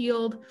would be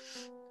healed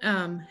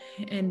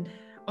and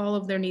all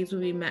of their needs would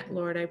be met,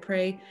 Lord. I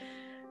pray,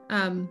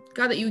 God,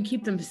 that you would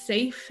keep them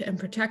safe and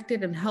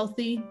protected and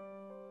healthy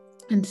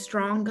and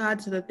strong,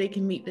 God, so that they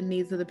can meet the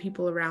needs of the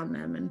people around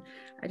them. And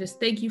I just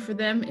thank you for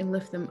them and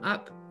lift them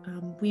up.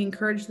 We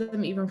encourage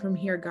them even from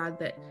here, God,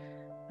 that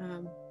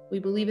we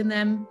believe in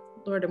them,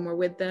 Lord, and we're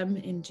with them.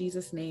 In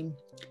Jesus' name,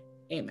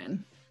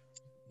 amen.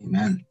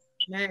 Amen.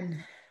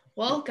 Amen.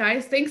 Well,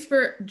 guys, thanks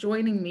for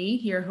joining me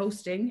here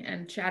hosting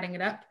and chatting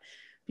it up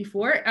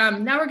before.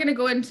 Now we're going to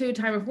go into a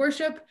time of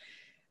worship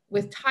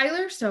with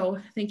Tyler. So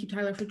thank you,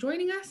 Tyler, for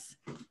joining us.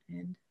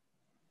 And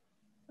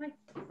bye.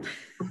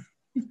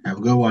 Have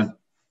a good one.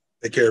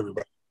 Take care,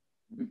 everybody.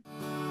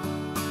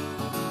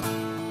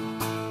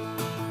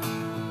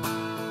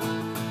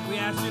 We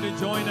ask you to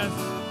join us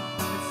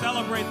and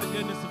celebrate the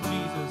goodness of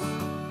Jesus.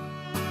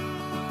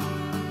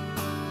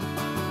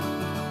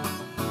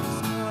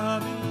 On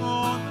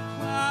the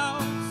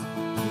clouds,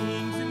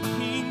 kings and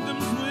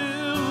kingdoms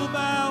will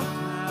bow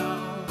down,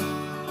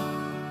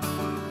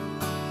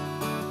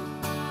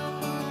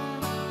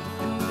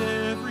 and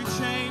every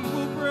chain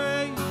will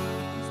break,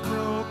 as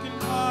broken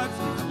hearts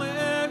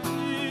declare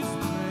his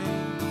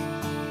praise.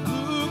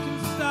 Who can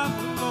stop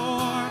the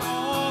Lord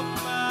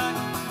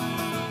Almighty?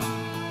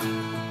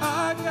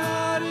 Our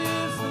God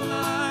is the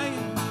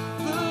Lion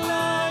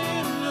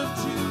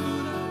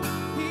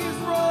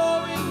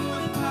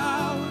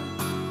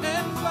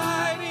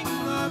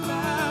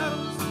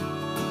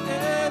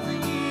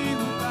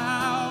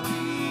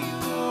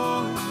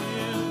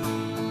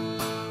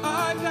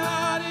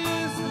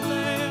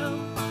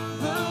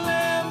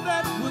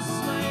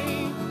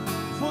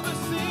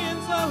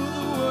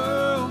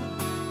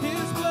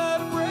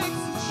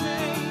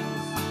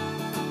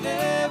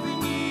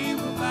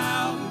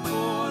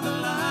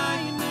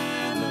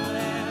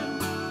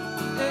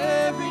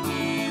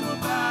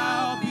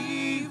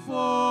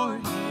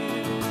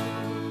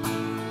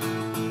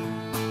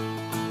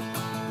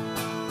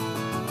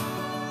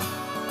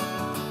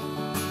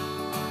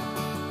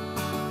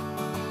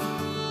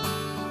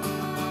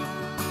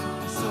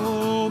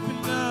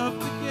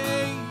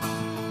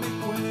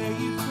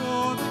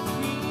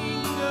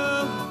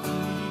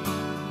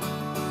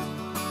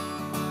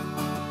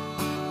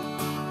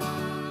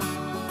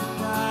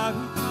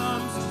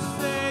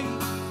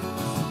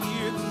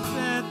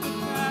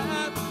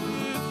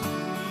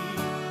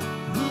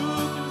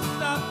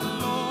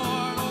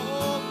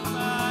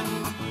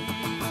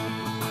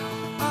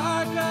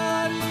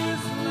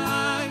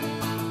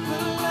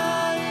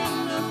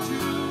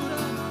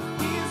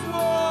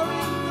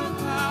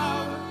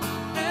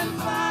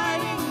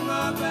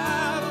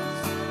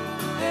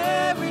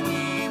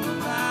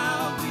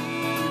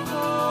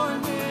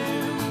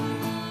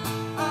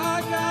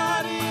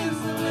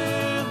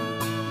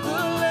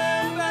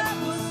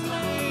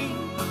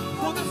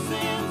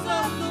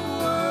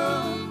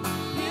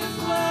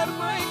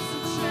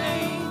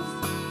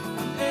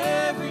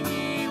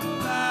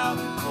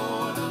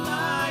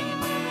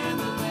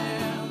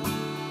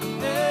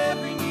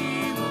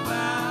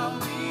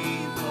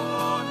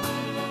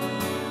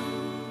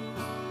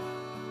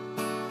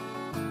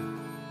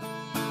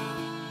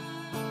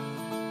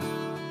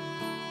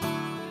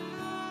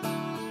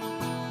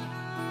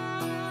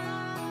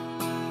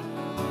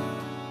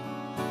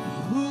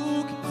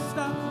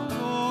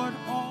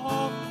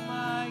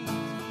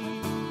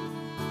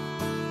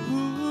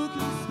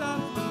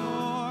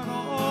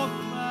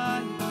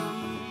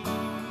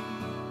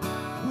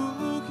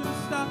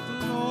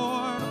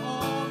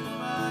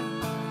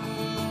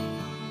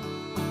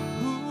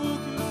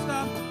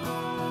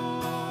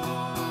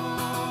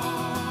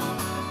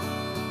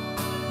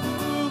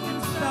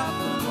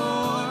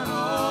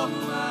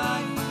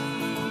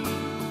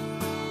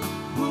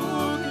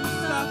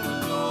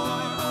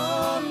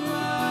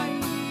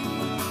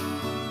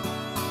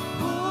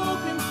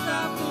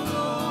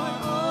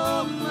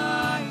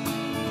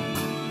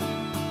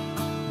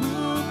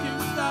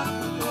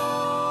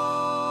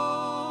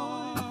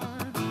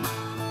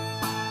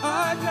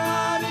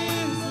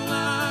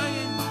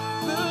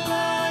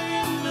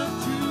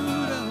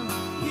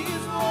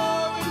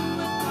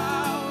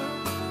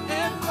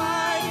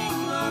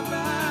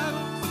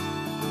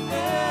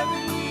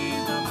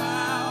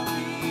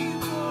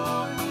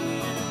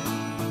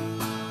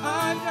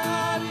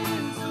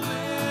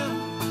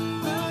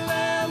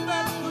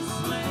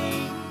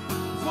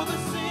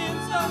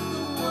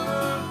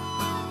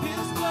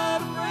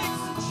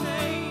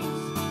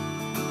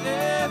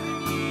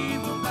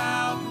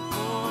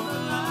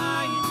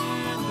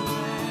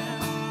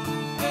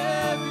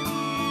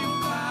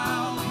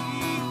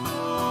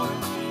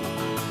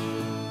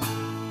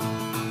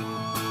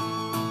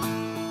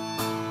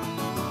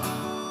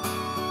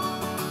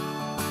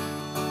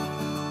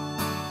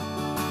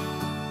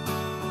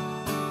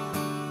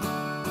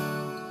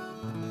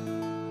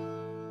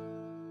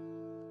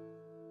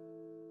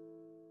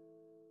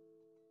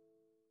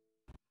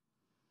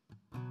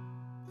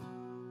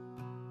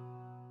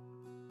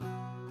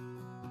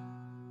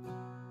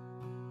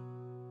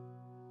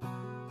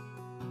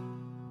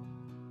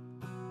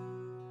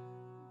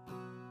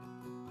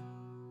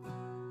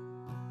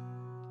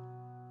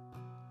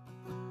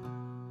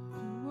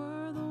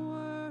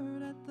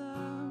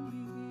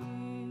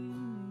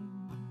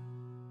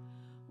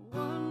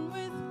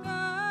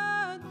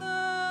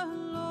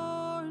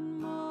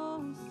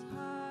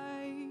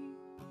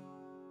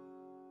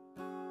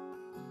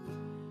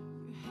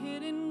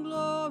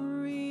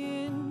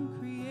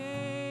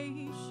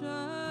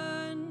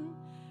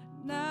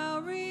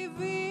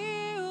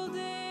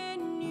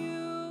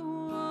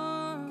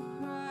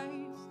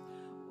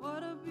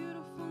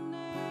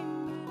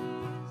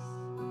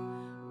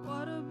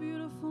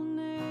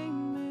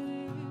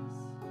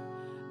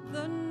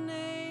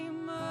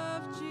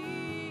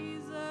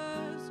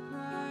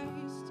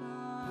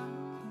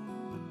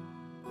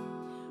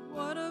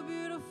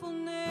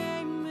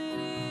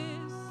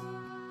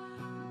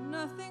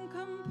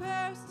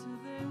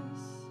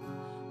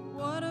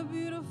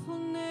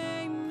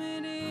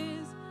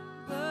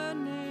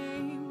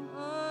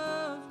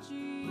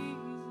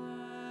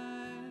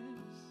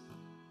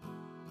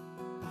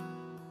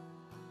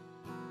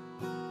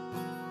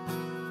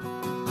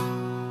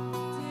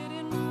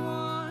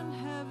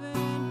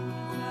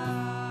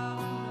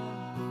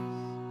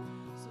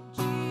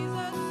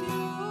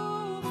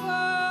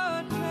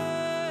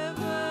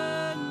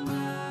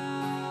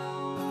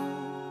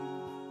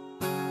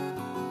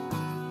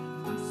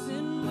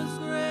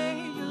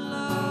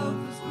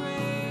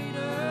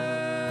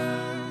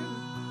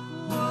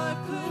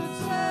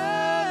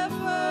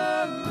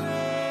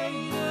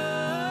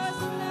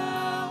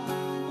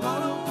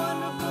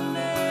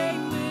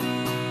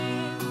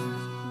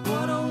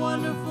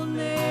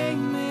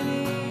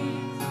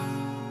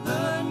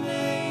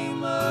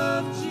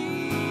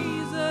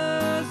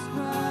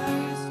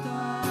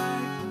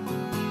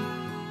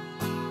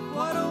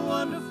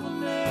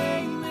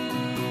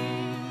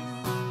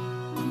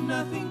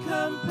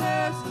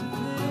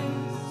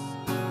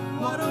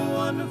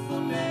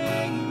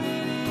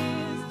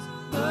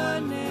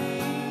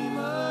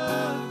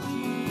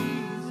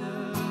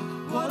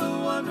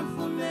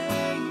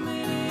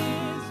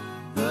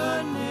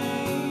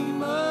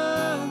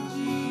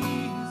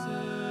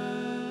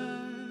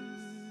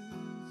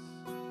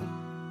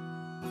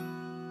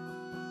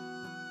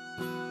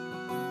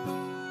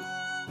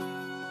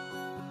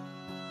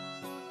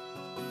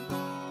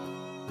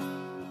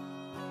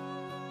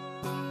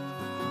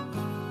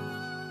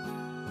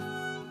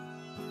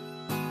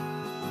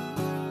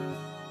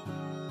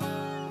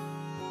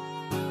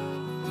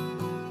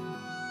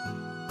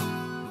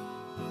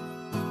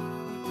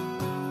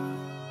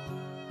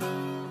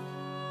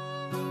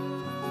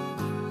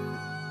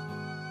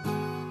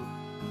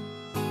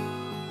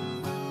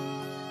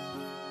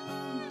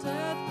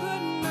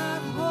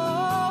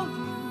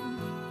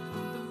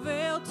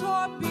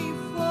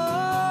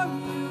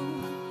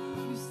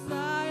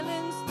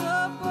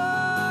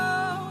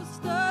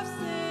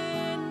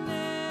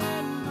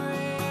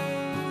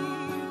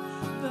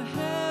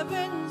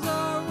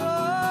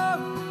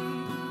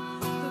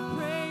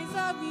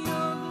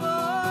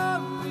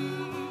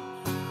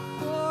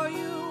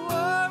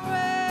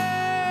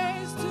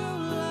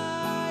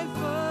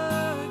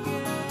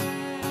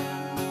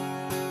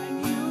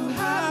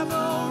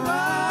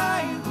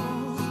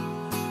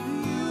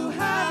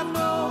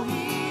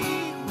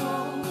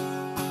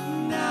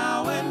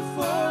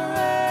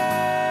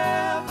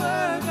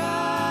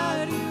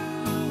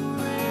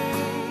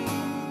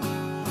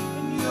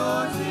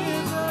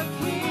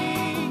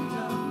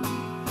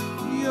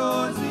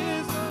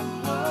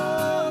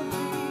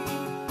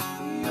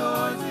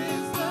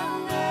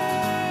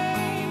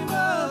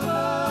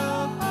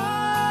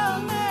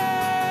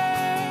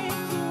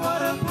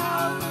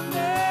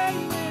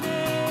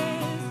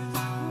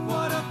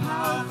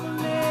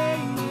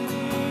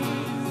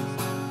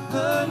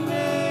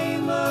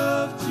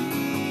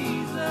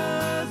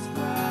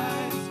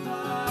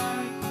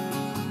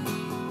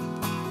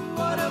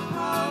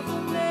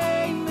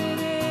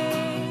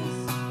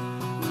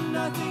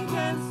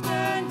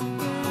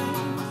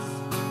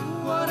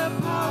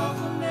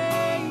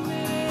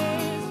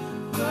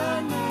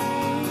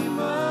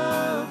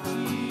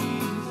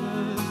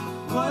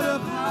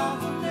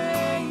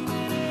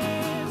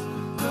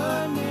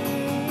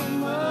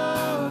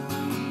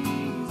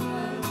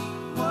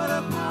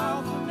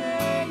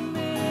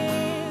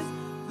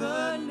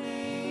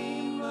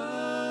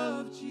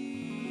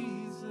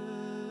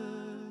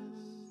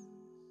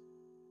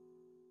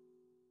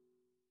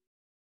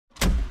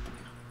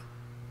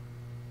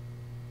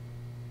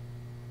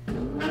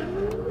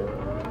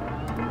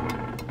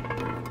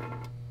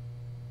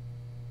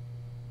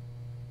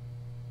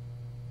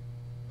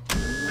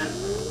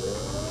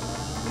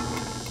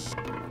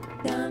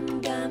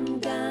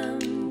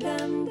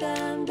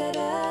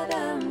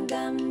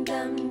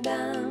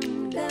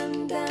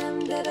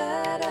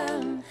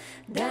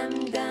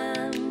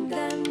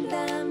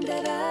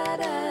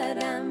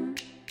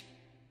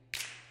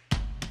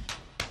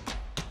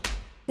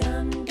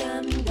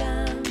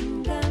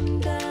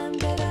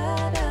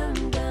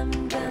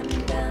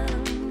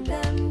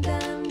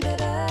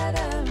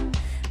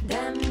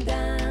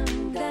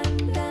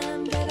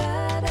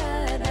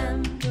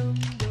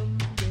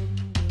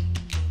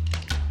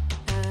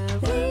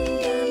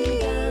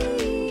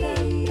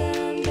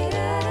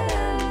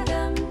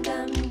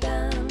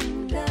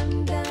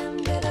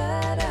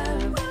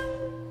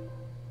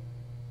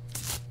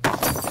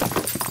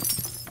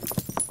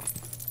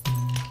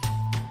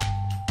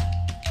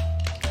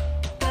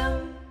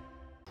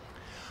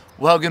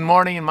Well, good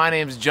morning. My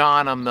name's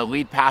John. I'm the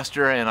lead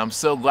pastor, and I'm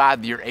so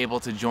glad that you're able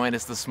to join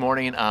us this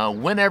morning,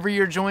 whenever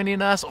you're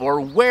joining us or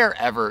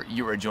wherever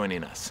you are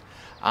joining us.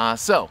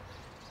 So,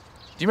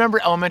 do you remember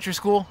elementary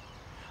school?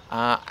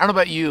 I don't know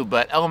about you,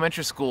 but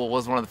elementary school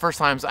was one of the first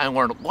times I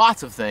learned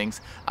lots of things,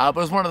 but it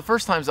was one of the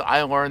first times that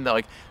I learned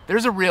that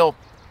there's a real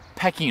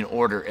pecking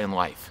order in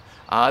life.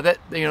 That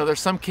there's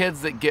some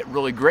kids that get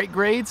really great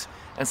grades,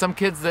 and some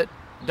kids that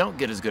don't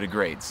get as good at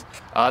grades.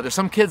 There's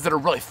some kids that are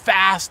really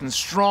fast and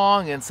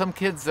strong, and some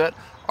kids that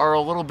are a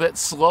little bit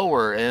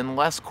slower and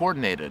less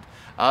coordinated.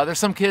 There's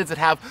some kids that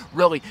have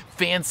really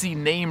fancy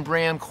name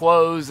brand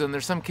clothes, and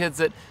there's some kids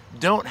that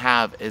don't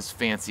have as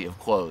fancy of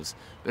clothes.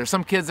 There's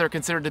some kids that are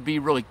considered to be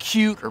really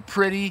cute or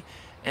pretty,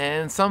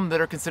 and some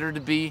that are considered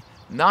to be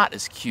not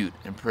as cute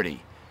and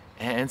pretty.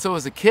 And so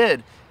as a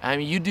kid, I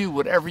mean, you do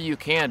whatever you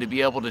can to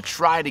be able to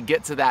try to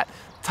get to that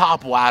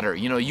top ladder.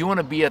 You want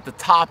to be at the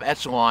top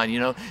echelon,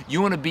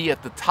 you want to be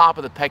at the top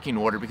of the pecking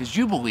order because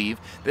you believe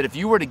that if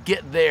you were to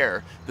get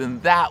there, then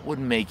that would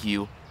make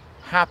you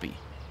happy.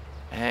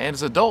 And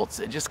as adults,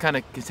 it just kind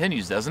of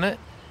continues, doesn't it?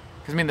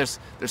 Because I mean, there's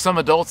some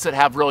adults that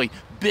have really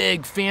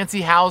big,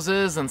 fancy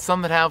houses and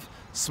some that have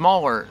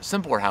smaller,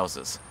 simpler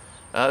houses.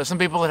 There's some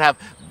people that have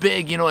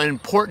big,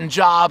 important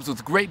jobs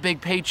with great big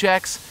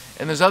paychecks,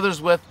 and there's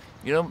others with,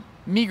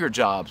 meager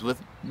jobs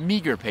with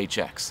meager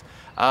paychecks.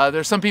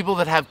 There's some people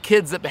that have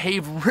kids that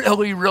behave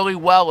really, really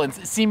well in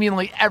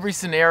seemingly every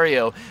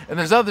scenario, and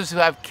there's others who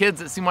have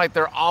kids that seem like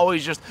they're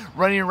always just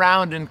running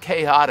around and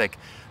chaotic.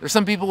 There's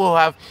some people who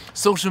have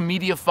social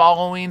media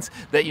followings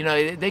that,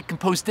 they can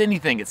post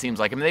anything, it seems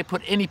like. I mean, they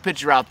put any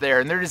picture out there,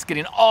 and they're just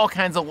getting all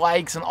kinds of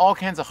likes and all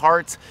kinds of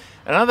hearts.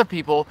 And other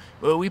people,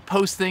 well, we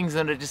post things,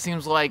 and it just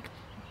seems like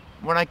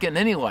we're not getting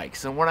any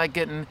likes, and we're not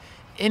getting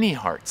any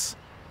hearts.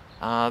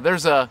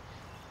 There's a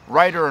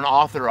writer and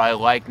author I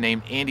like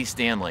named Andy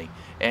Stanley,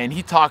 and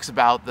he talks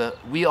about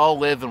we all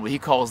live in what he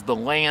calls the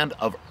land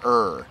of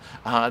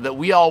that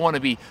we all want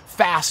to be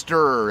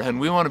faster, and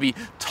we want to be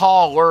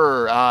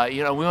taller,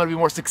 we want to be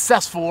more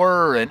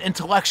successful and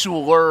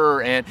intellectual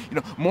and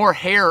more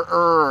hair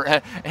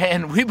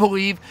and we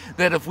believe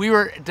that if we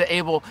were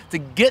able to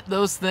get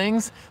those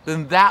things,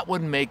 then that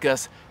would make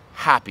us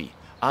happy.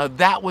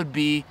 That would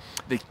be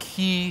the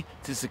key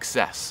to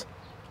success.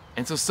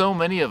 And so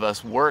many of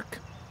us work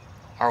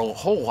our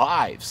whole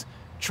lives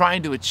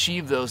trying to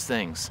achieve those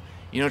things,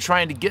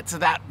 trying to get to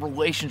that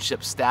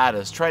relationship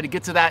status, try to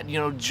get to that,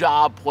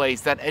 job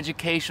place, that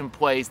education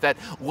place, that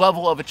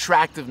level of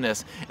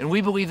attractiveness. And we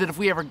believe that if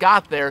we ever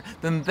got there,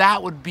 then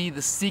that would be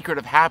the secret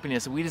of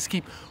happiness. And we just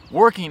keep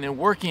working and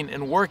working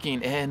and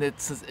working, and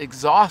it's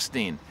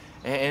exhausting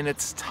and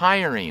it's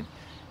tiring.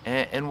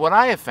 And what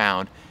I have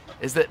found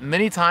is that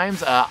many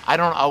times I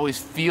don't always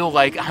feel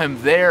like I'm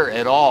there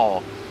at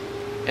all.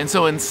 And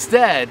so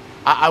instead,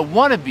 I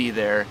want to be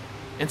there,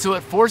 and so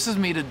it forces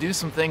me to do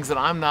some things that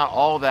I'm not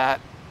all that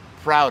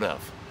proud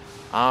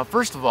of.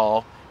 First of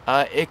all,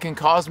 it can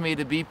cause me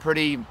to be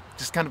pretty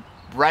just kind of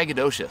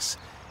braggadocious,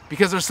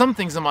 because there's some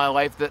things in my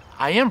life that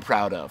I am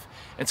proud of.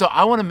 And so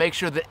I want to make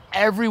sure that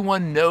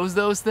everyone knows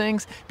those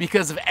things,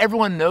 because if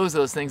everyone knows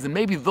those things, then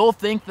maybe they'll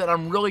think that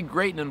I'm really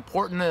great and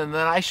important, and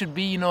that I should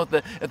be, at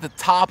the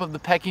top of the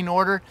pecking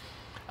order.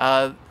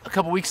 A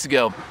couple weeks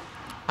ago,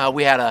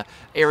 we had an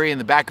area in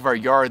the back of our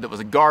yard that was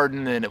a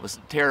garden, and it was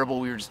terrible.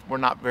 We're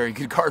not very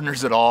good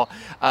gardeners at all.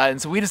 And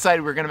so we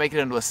decided we were going to make it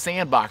into a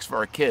sandbox for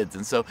our kids.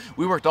 And so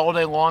we worked all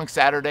day long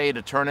Saturday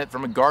to turn it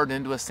from a garden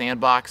into a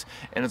sandbox.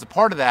 And as a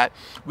part of that,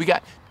 we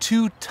got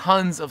 2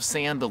 tons of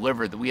sand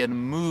delivered that we had to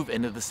move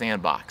into the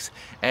sandbox.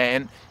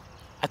 And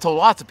I told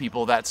lots of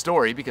people that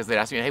story because they'd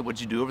ask me, hey, what'd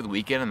you do over the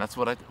weekend? And that's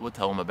what I would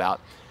tell them about.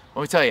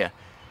 Let me tell you,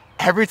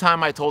 every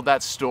time I told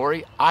that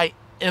story, I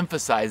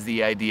emphasize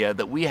the idea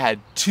that we had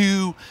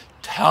 2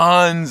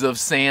 tons of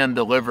sand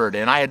delivered,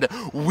 and I had to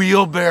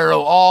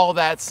wheelbarrow all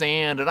that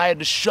sand, and I had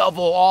to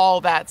shovel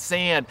all that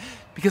sand,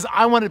 because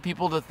I wanted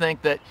people to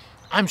think that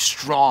I'm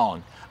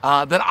strong,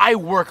 that I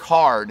work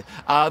hard,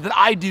 that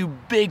I do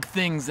big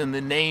things in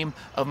the name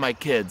of my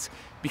kids.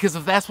 Because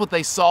if that's what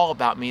they saw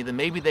about me, then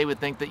maybe they would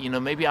think that,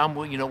 maybe I'm,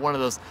 one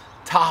of those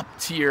top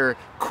tier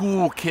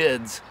cool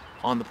kids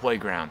on the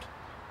playground.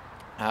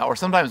 Or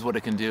sometimes what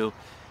it can do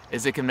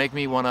is it can make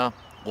me want to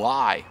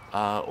lie,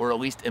 or at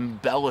least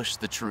embellish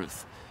the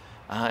truth.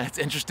 It's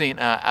interesting,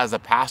 as a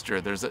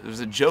pastor, there's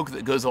a joke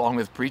that goes along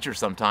with preachers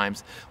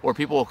sometimes, where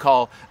people will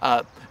call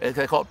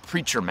it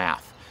preacher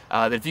math.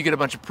 That if you get a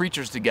bunch of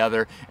preachers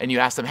together and you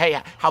ask them, hey,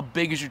 how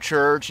big is your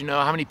church? You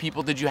know, how many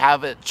people did you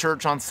have at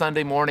church on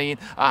Sunday morning?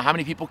 How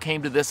many people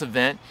came to this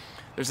event?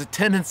 There's a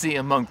tendency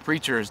among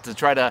preachers to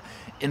try to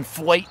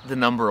inflate the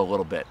number a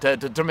little bit,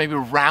 to maybe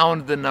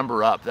round the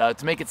number up,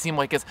 to make it seem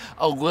like it's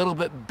a little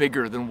bit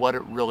bigger than what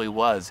it really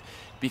was.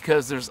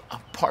 Because there's a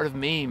part of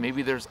me,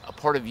 maybe there's a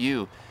part of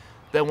you,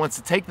 that wants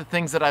to take the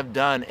things that I've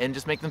done and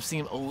just make them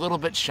seem a little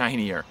bit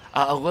shinier,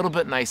 a little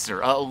bit nicer,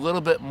 a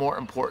little bit more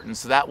important.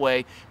 So that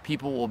way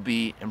people will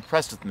be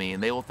impressed with me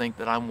and they will think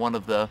that I'm one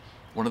of the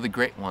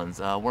great ones,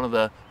 one of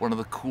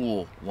the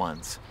cool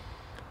ones.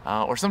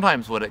 Or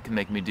sometimes what it can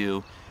make me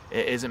do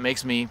is it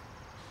makes me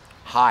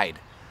hide.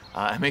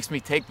 It makes me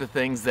take the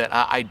things that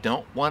I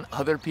don't want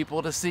other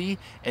people to see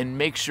and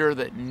make sure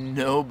that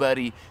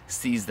nobody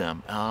sees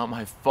them.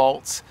 My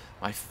faults,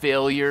 my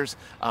failures,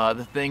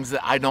 the things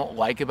that I don't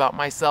like about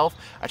myself.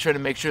 I try to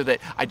make sure that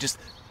I just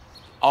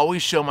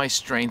always show my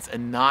strengths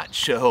and not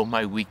show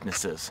my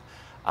weaknesses.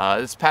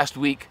 This past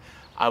week,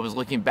 I was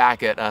looking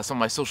back at some of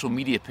my social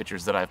media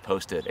pictures that I've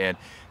posted, and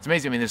it's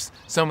amazing. I mean, there's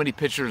so many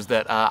pictures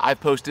that I've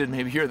posted,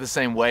 maybe you're the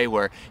same way,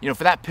 where, you know,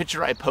 for that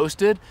picture I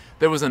posted,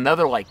 there was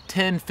another like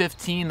 10,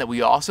 15 that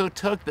we also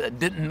took that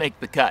didn't make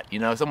the cut. You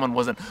know, someone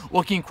wasn't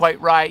looking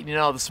quite right, you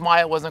know, the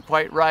smile wasn't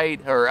quite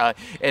right, or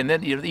and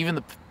then, you know, even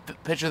the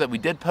picture that we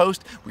did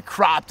post, we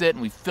cropped it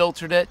and we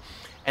filtered it.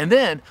 And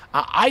then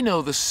I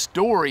know the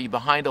story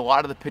behind a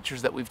lot of the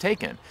pictures that we've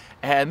taken.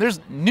 And there's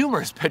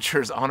numerous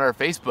pictures on our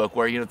Facebook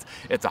where, you know,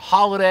 it's a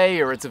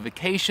holiday or it's a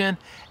vacation.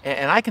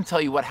 And I can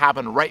tell you what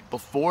happened right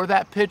before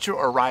that picture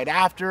or right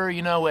after.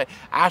 You know,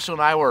 Ashley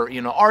and I were,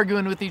 you know,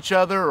 arguing with each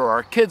other, or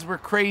our kids were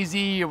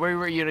crazy, or we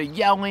were, you know,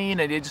 yelling,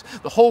 and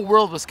the whole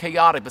world was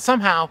chaotic. But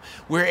somehow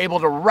we were able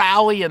to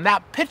rally, and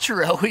that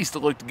picture at least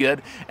looked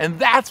good. And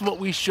that's what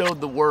we showed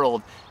the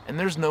world. And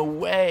there's no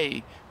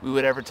way we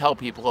would ever tell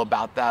people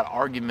about that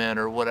argument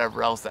or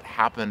whatever else that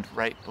happened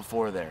right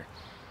before there.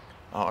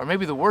 Or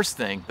maybe the worst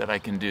thing that I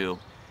can do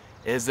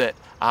is that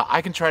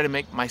I can try to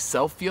make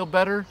myself feel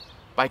better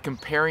by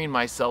comparing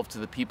myself to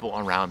the people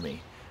around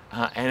me.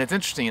 And it's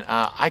interesting,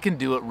 I can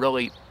do it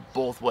really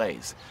both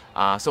ways.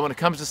 So when it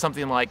comes to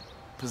something like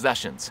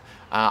possessions,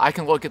 I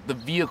can look at the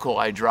vehicle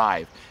I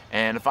drive,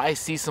 and if I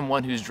see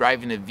someone who's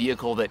driving a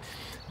vehicle that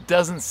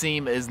doesn't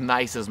seem as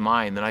nice as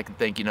mine, then I can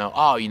think, you know,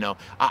 oh, you know,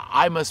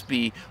 I must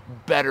be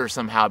better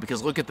somehow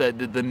because look at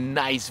the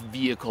nice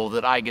vehicle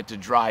that I get to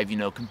drive, you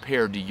know,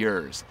 compared to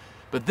yours.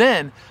 But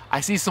then I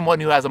see someone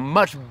who has a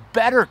much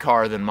better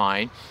car than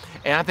mine,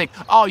 and I think,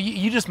 oh,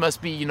 you just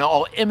must be, you know,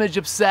 all image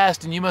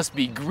obsessed, and you must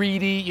be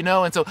greedy, you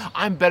know, and so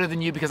I'm better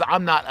than you because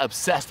I'm not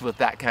obsessed with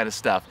that kind of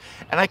stuff.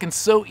 And I can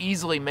so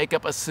easily make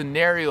up a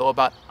scenario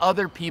about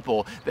other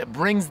people that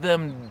brings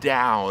them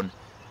down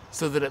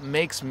so that it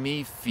makes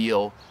me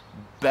feel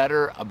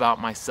better about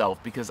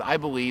myself, because I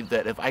believe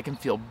that if I can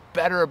feel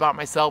better about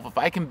myself, if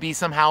I can be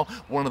somehow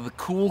one of the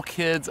cool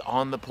kids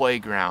on the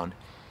playground,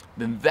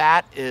 then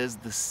that is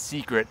the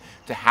secret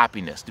to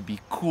happiness, to be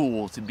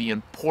cool, to be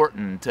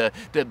important, to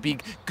be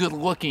good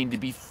looking, to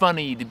be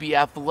funny, to be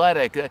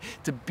athletic,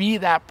 to be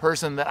that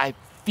person that I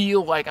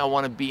feel like I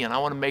want to be, and I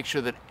want to make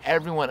sure that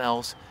everyone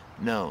else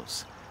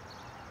knows.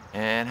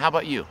 And how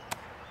about you?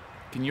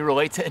 Can you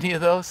relate to any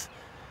of those?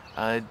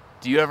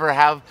 Do you ever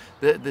have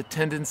the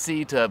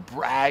tendency to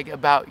brag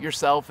about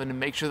yourself and to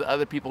make sure that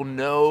other people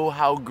know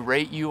how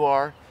great you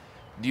are?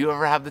 Do you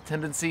ever have the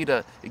tendency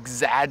to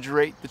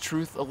exaggerate the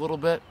truth a little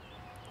bit?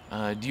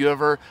 Do you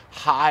ever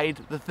hide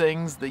the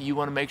things that you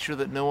want to make sure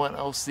that no one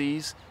else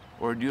sees?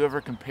 Or do you ever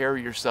compare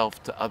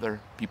yourself to other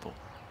people?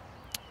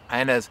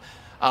 And as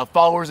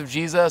followers of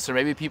Jesus, or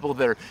maybe people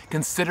that are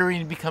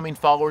considering becoming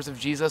followers of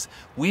Jesus,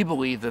 we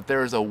believe that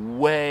there is a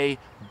way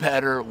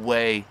better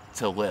way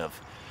to live.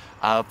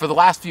 For the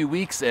last few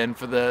weeks and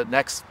for the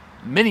next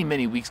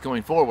many weeks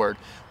going forward,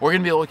 we're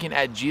going to be looking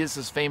at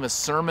Jesus' famous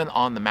Sermon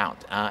on the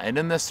Mount. And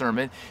in this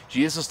sermon,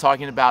 Jesus is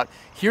talking about,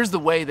 here's the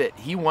way that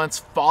he wants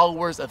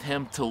followers of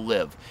him to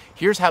live.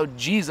 Here's how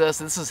Jesus,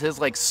 this is his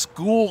like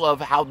school of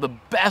how the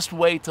best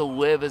way to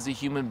live as a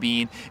human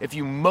being. If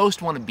you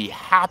most want to be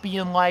happy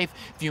in life,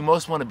 if you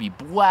most want to be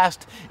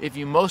blessed, if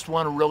you most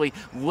want to really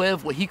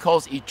live what he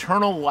calls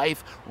eternal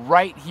life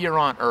right here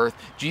on earth,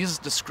 Jesus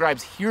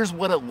describes, here's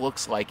what it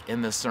looks like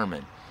in this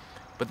sermon.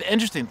 But the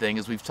interesting thing,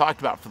 as we've talked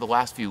about for the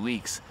last few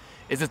weeks,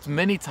 is it's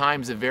many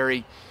times a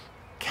very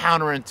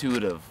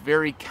counterintuitive,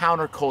 very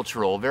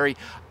countercultural, very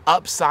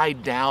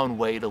upside down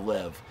way to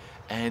live.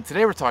 And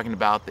today we're talking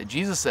about that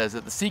Jesus says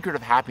that the secret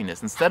of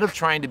happiness, instead of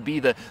trying to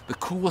be the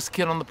coolest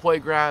kid on the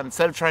playground,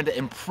 instead of trying to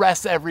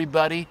impress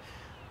everybody,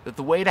 that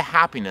the way to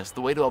happiness,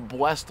 the way to a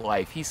blessed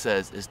life, he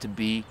says, is to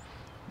be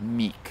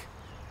meek.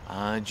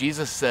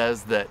 Jesus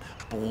says that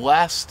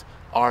blessed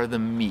are the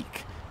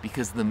meek,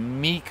 because the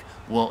meek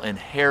will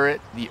inherit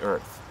the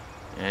earth.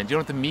 And do you know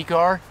what the meek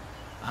are?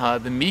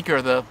 The meek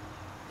are the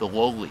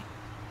lowly.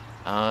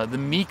 The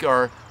meek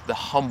are the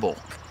humble.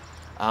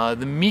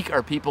 The meek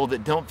are people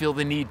that don't feel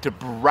the need to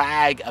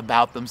brag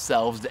about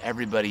themselves to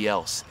everybody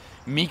else.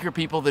 Meek are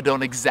people that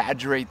don't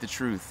exaggerate the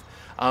truth.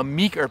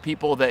 Meek are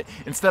people that,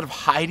 instead of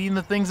hiding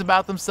the things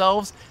about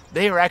themselves,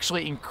 they are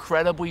actually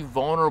incredibly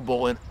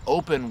vulnerable and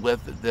open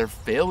with their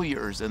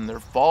failures and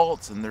their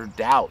faults and their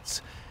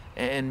doubts.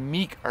 And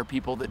meek are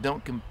people that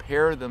don't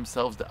compare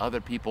themselves to other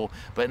people,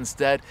 but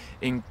instead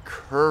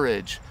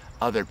encourage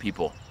other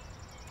people.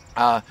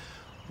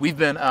 We've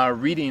been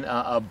reading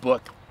a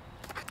book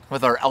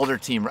with our elder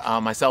team,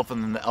 myself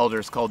and the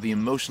elders, called The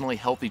Emotionally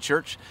Healthy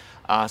Church.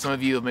 Some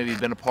of you have maybe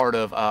been a part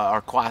of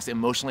our class,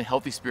 Emotionally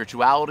Healthy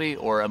Spirituality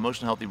or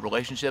Emotionally Healthy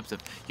Relationships. If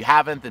you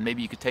haven't, then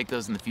maybe you could take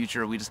those in the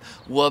future. We just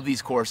love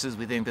these courses.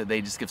 We think that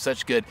they just give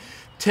such good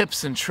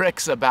tips and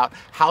tricks about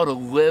how to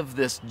live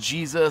this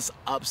Jesus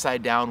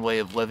upside down way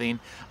of living.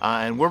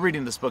 And we're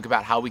reading this book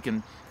about how we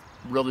can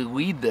really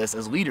lead this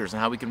as leaders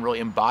and how we can really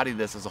embody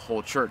this as a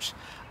whole church.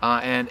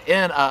 And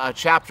in a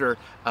chapter,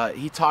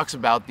 he talks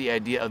about the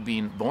idea of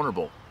being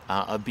vulnerable,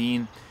 of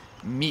being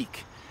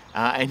meek.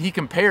 And he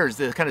compares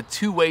the kind of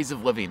two ways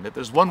of living, that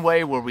there's one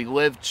way where we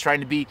live trying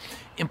to be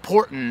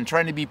important,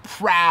 trying to be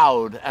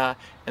proud, and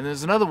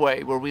there's another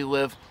way where we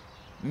live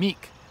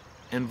meek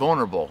and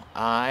vulnerable.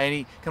 And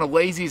he kind of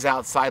lays these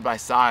out side by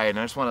side, and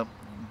I just want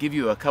to give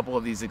you a couple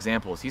of these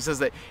examples. He says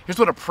that here's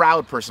what a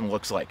proud person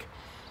looks like.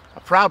 A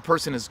proud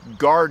person is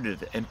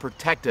guarded and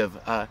protective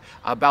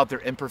about their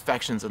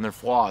imperfections and their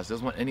flaws,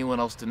 doesn't want anyone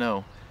else to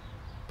know.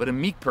 But a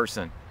meek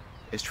person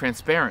is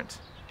transparent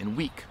and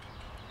weak.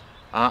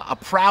 A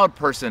proud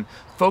person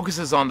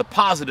focuses on the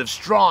positive,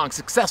 strong,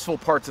 successful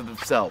parts of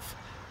themselves.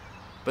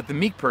 But the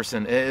meek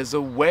person is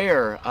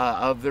aware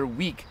of their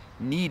weak,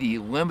 needy,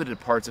 limited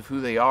parts of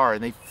who they are,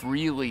 and they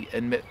freely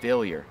admit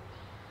failure.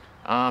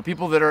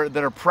 People that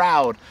are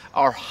proud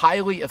are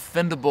highly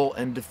offendable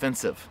and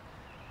defensive.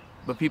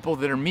 But people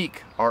that are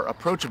meek are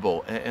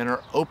approachable and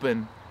are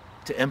open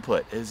to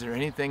input. Is there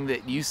anything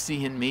that you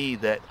see in me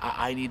that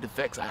I need to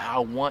fix? I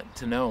want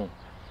to know.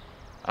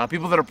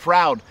 People that are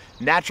proud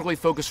naturally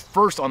focus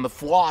first on the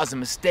flaws and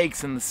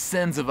mistakes and the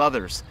sins of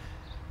others.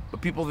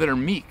 But people that are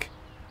meek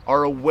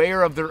are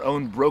aware of their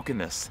own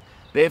brokenness.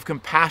 They have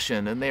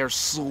compassion and they are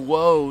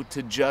slow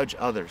to judge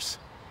others.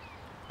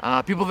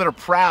 People that are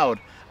proud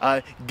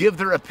give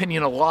their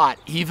opinion a lot,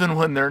 even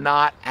when they're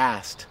not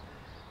asked.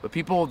 But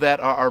people that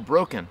are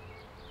broken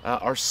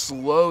are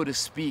slow to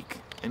speak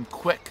and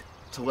quick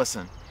to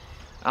listen.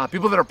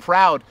 People that are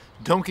proud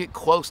don't get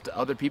close to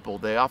other people.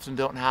 They often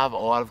don't have a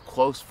lot of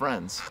close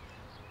friends.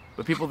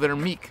 But people that are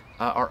meek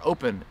are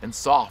open and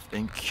soft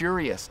and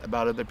curious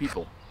about other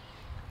people.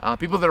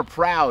 People that are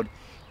proud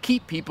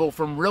keep people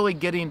from really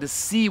getting to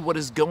see what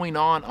is going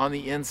on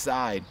the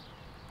inside.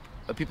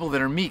 But people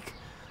that are meek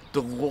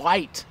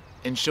delight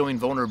in showing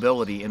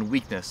vulnerability and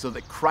weakness so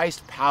that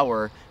Christ's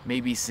power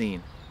may be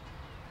seen.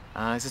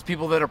 It says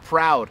people that are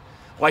proud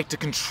like to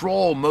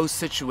control most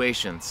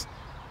situations.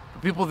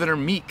 But people that are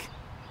meek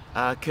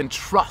can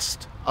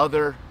trust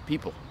other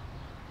people.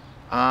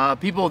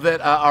 People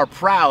that are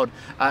proud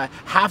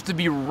have to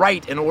be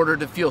right in order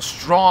to feel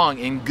strong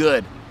and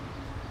good.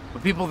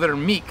 But people that are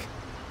meek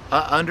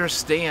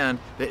understand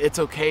that it's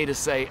okay to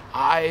say,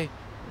 I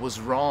was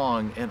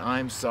wrong and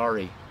I'm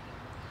sorry.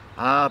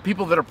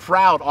 People that are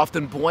proud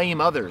often blame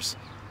others.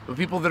 But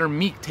people that are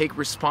meek take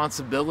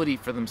responsibility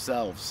for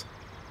themselves.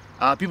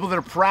 People that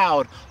are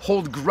proud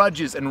hold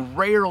grudges and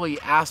rarely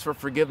ask for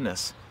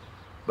forgiveness.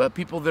 But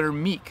people that are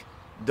meek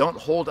don't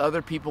hold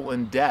other people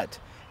in debt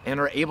and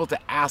are able to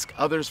ask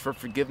others for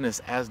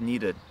forgiveness as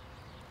needed.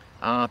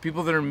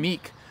 People that are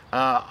meek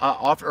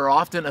are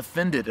often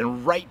offended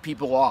and write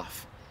people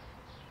off.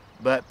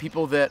 But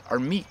people that are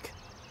meek,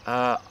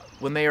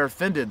 when they are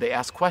offended, they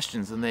ask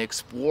questions and they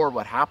explore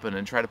what happened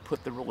and try to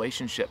put the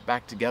relationship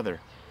back together.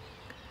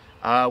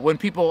 When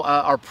people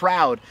are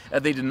proud,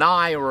 they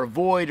deny or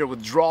avoid or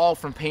withdraw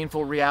from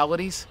painful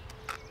realities.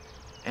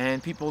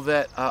 And people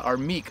that are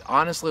meek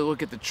honestly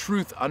look at the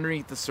truth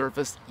underneath the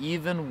surface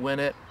even when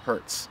it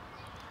hurts.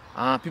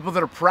 People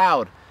that are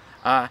proud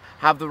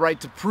have the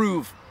right to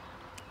prove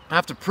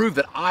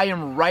that I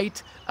am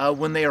right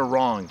when they are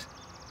wronged.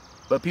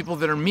 But people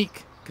that are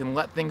meek can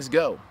let things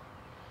go.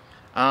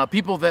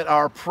 People that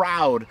are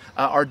proud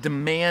are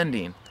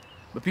demanding.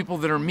 But people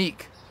that are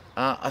meek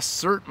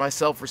assert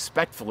myself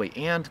respectfully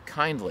and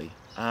kindly.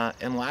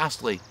 And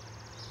lastly,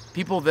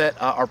 people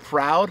that are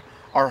proud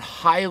are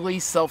highly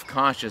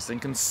self-conscious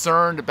and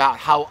concerned about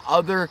how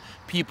other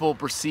people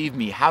perceive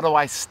me. How do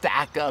I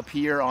stack up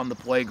here on the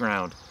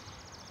playground?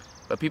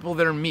 But people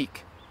that are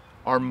meek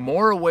are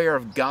more aware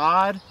of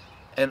God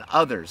and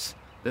others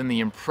than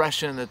the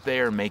impression that they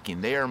are making.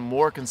 They are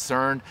more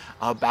concerned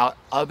about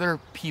other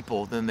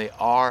people than they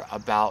are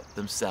about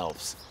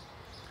themselves.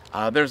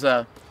 There's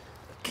a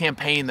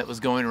campaign that was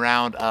going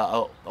around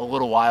a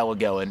little while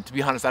ago, and to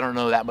be honest, I don't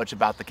know that much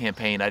about the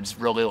campaign. I just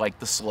really like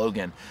the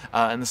slogan,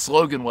 and the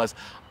slogan was,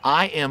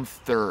 I am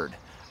third.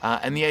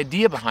 And the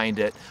idea behind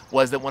it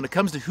was that when it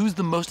comes to who's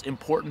the most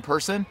important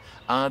person,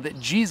 that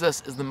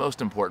Jesus is the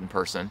most important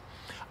person.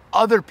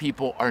 Other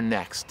people are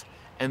next,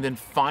 and then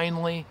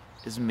finally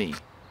is me.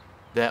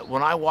 That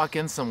when I walk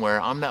in somewhere,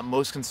 I'm not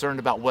most concerned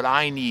about what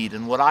I need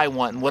and what I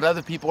want and what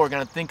other people are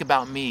going to think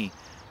about me,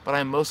 but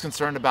I'm most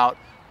concerned about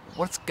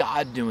what's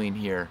God doing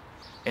here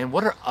and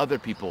what are other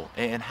people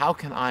and how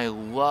can I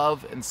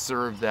love and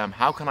serve them?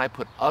 How can I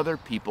put other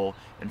people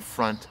in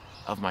front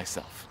of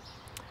myself?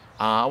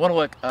 I want to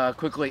look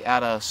quickly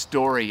at a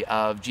story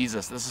of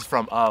Jesus. This is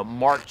from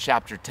Mark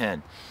chapter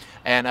 10.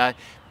 And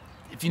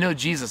if you know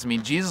Jesus, I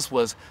mean, Jesus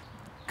was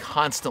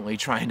constantly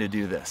trying to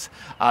do this.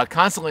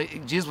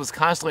 Jesus was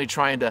constantly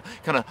trying to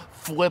kind of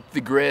flip the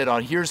grid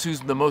on here's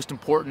who's the most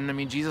important. I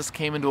mean, Jesus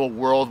came into a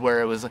world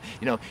where it was,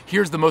 you know,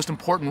 here's the most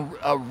important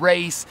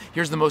race,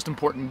 here's the most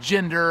important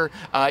gender.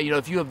 You know,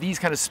 if you have these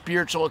kind of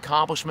spiritual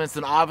accomplishments,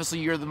 then obviously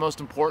you're the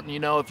most important. You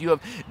know, if you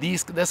have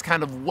this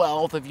kind of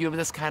wealth, if you have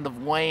this kind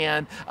of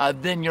land,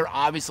 then you're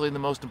obviously the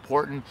most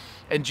important.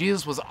 And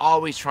Jesus was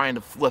always trying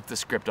to flip the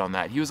script on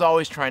that. He was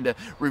always trying to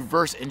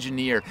reverse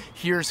engineer.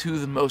 Here's who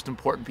the most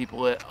important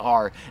people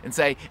are, and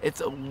say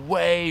it's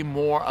way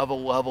more of a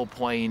level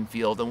playing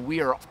field, and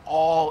we are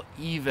all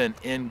even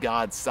in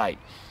God's sight.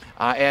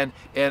 And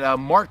in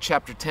Mark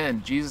chapter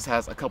 10, Jesus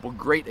has a couple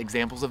great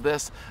examples of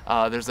this.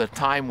 There's a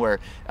time where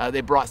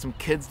they brought some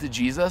kids to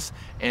Jesus,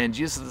 and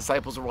Jesus'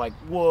 disciples were like,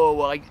 whoa,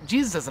 like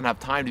Jesus doesn't have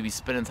time to be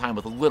spending time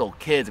with little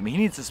kids. I mean,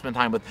 he needs to spend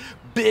time with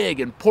big,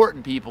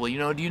 important people. You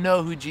know, do you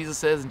know who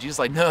Jesus is? And Jesus is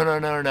like,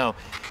 no.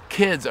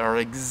 Kids are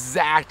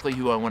exactly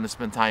who I want to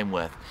spend time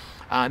with.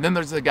 And then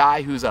there's a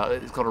guy who's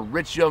it's called a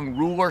rich young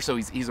ruler. So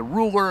he's a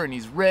ruler and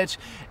he's rich,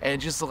 and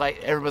just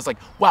like everybody's like,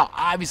 wow,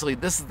 obviously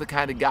this is the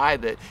kind of guy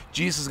that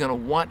Jesus is going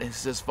to want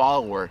as his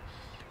follower.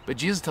 But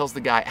Jesus tells the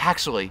guy,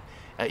 actually,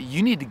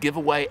 you need to give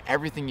away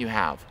everything you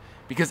have,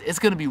 because it's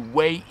going to be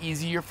way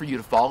easier for you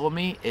to follow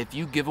me if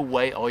you give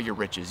away all your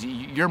riches.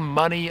 Your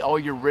money, all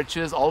your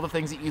riches, all the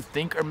things that you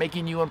think are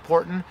making you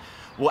important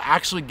will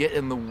actually get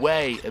in the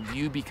way of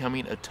you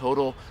becoming a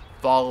total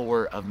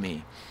follower of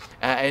me.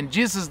 And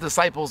Jesus'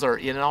 disciples are,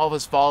 and all of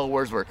his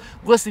followers were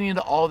listening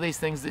to all these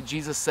things that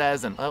Jesus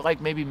says, and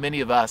like maybe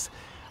many of us,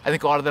 I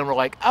think a lot of them were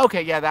like,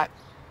 okay, yeah,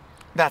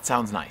 that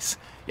sounds nice.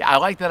 Yeah, I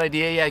like that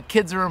idea. Yeah,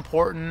 kids are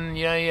important.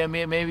 You know, yeah,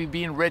 maybe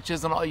being rich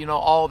isn't all, you know,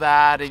 all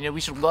that. And you know,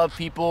 we should love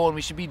people, and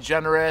we should be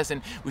generous,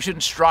 and we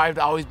shouldn't strive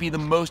to always be the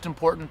most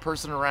important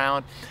person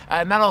around.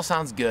 And that all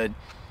sounds good.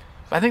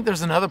 But I think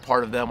there's another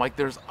part of them, like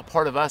there's a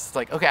part of us that's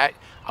like, okay,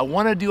 I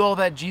want to do all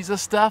that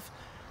Jesus stuff,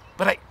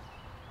 but I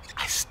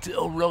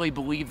still really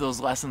believe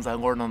those lessons I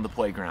learned on the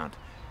playground.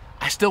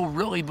 I still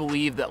really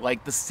believe that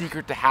like the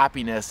secret to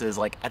happiness is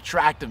like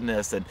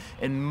attractiveness and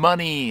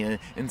money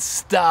and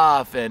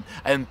stuff and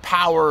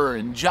power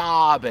and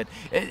job, and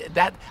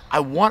that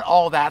I want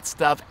all that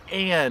stuff,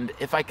 and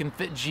if I can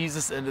fit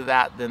Jesus into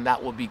that, then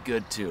that will be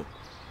good too.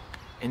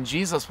 And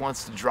Jesus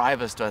wants to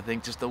drive us to, I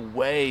think, just a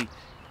way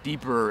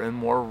deeper and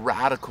more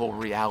radical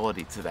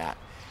reality to that.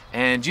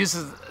 And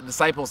Jesus'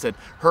 disciples had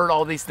heard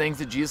all these things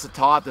that Jesus had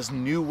taught, this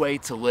new way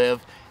to live,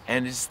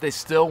 and they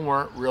still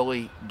weren't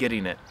really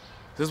getting it.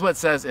 This is what it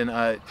says in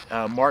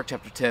Mark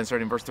chapter 10,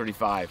 starting in verse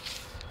 35.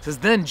 It says,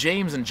 then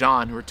James and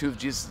John, who were two of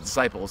Jesus'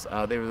 disciples,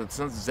 they were the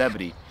sons of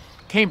Zebedee,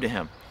 came to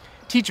him.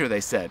 Teacher,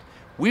 they said,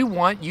 we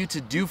want you to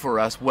do for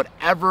us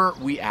whatever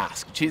we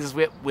ask. Jesus,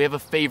 we have a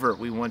favor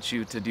we want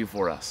you to do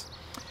for us.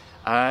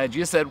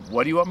 Jesus said,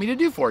 what do you want me to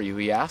do for you?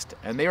 He asked.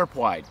 And they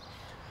replied,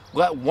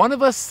 let one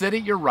of us sit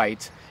at your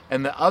right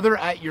and the other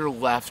at your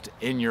left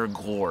in your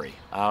glory.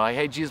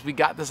 Hey, Jesus, we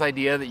got this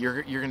idea that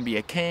you're going to be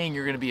a king,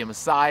 you're going to be a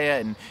Messiah,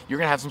 and you're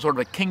going to have some sort of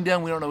a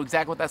kingdom. We don't know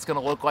exactly what that's going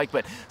to look like,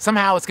 but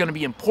somehow it's going to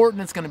be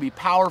important, it's going to be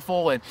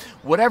powerful, and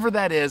whatever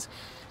that is,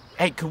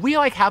 hey, could we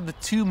like have the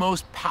two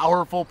most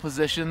powerful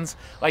positions?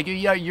 Like,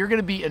 yeah, you're going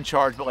to be in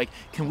charge, but like,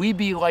 can we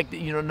be like,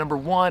 you know, number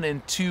 1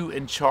 and 2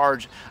 in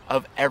charge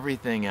of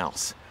everything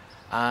else?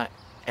 And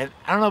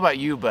I don't know about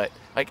you, but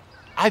like,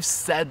 I've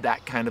said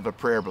that kind of a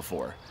prayer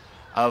before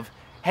of,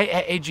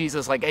 hey,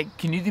 Jesus, like, hey,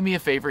 can you do me a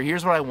favor?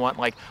 Here's what I want.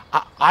 Like,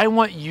 I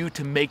want you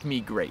to make me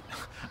great.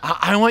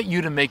 I want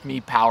you to make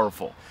me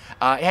powerful.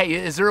 Hey,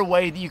 is there a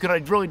way that you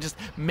could really just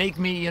make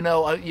me,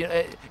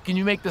 can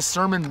you make this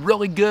sermon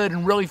really good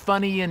and really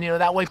funny, and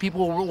that way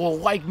people will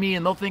like me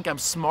and they'll think I'm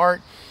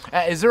smart?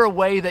 Is there a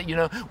way that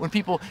when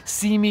people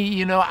see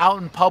me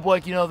out in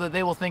public, that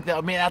they will think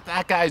that, man,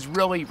 that guy's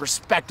really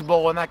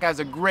respectable and that guy's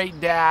a great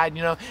dad?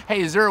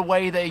 Hey, is there a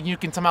way that you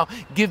can somehow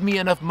give me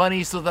enough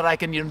money so that I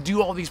can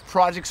do all these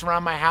projects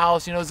around my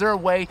house? Is there a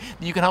way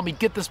that you can help me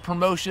get this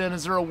promotion?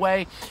 Is there a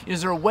way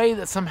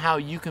that somehow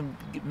you can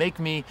make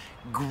me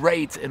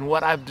great in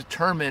what I've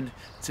determined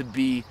to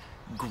be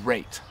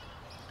great?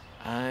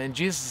 And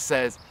Jesus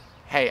says,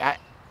 hey,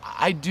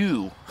 I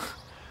do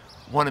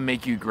want to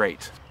make you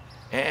great,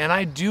 and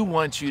I do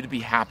want you to be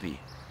happy.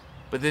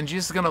 But then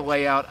Jesus is going to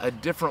lay out a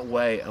different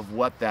way of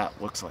what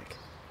that looks like.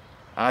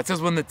 It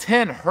says, when the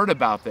 10 heard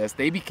about this,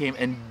 they became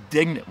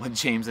indignant with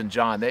James and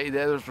John. They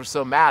were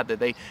so mad that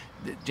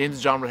James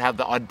and John would have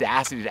the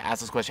audacity to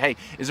ask this question, hey,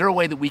 is there a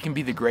way that we can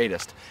be the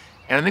greatest?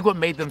 And I think what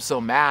made them so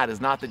mad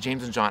is not that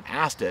James and John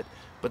asked it,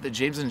 but that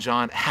James and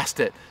John asked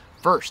it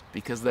first,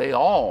 because they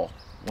all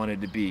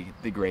wanted to be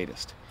the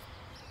greatest.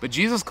 But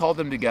Jesus called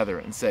them together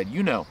and said,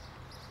 you know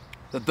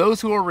that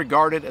those who are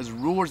regarded as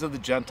rulers of the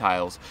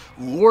Gentiles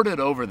lord it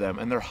over them,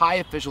 and their high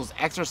officials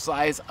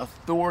exercise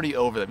authority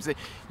over them.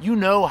 You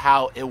know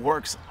how it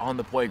works on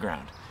the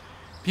playground.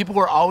 People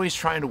are always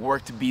trying to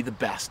work to be the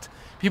best.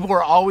 People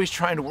are always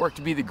trying to work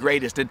to be the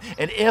greatest. And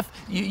if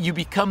you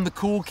become the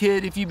cool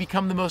kid, if you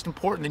become the most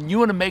important, then you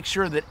want to make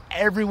sure that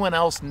everyone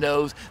else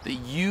knows that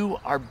you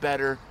are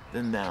better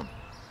than them.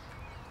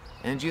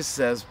 And Jesus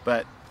says,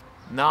 but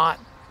not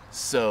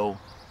so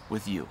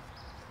with you.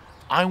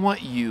 I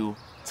want you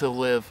to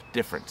live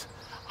different.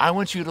 I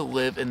want you to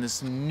live in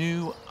this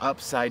new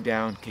upside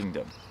down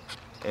kingdom.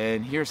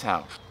 And here's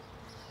how.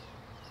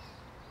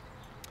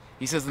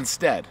 He says,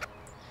 instead,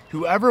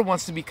 whoever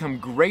wants to become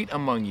great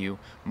among you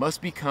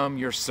must become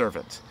your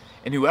servant.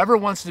 And whoever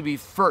wants to be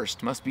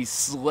first must be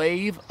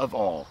slave of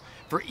all.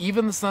 For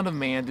even the Son of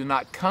Man did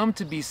not come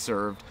to be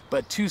served,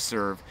 but to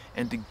serve,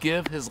 and to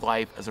give his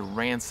life as a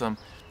ransom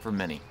for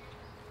many.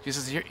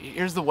 Jesus says,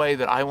 here's the way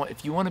that I want,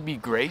 if you want to be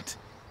great,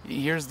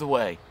 here's the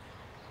way.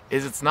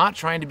 It's not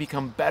trying to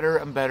become better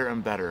and better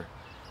and better,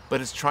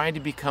 but it's trying to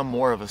become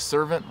more of a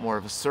servant, more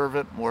of a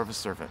servant, more of a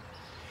servant.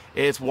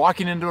 It's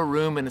walking into a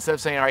room and instead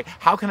of saying, all right,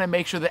 how can I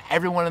make sure that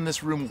everyone in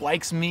this room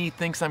likes me,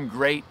 thinks I'm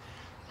great?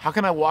 How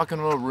can I walk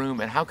into a room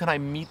and how can I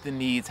meet the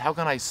needs? How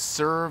can I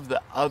serve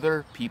the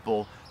other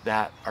people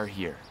that are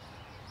here?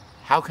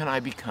 How can I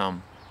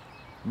become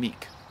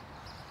meek?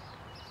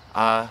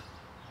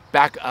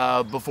 Back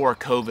before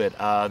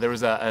COVID, there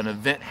was an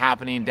event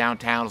happening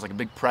downtown. It was like a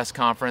big press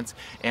conference,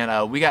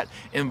 and we got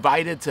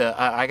invited to.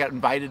 I got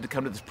invited to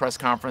come to this press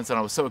conference, and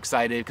I was so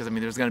excited because I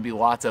mean, there's going to be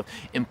lots of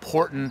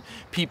important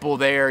people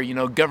there. You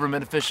know,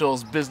 government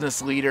officials,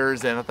 business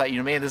leaders, and I thought, you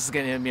know, man, this is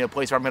going to be a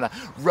place where I'm going to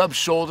rub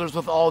shoulders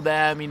with all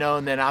them. You know,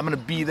 and then I'm going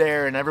to be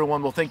there, and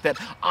everyone will think that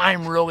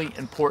I'm really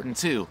important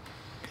too.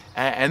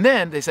 And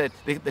then they said,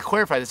 they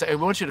clarified. They said, hey,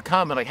 we want you to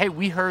come and like, hey,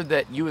 we heard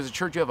that you as a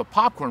church you have a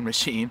popcorn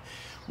machine.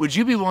 Would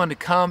you be willing to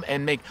come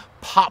and make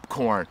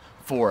popcorn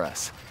for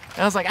us? And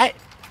I was like,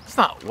 that's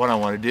not what I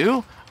want to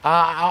do.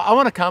 I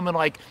want to come and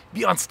like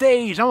be on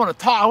stage. I want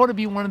to talk. I want to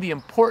be one of the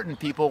important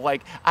people.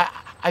 Like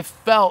I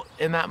felt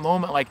in that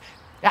moment like,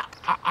 yeah,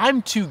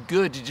 I'm too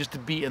good to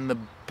be in the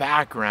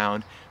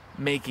background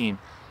making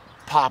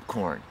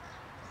popcorn.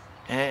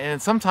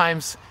 And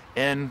sometimes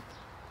in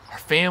our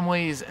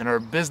families and our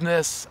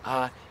business,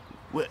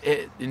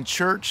 in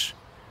church,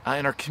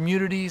 in our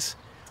communities,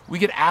 we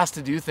get asked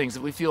to do things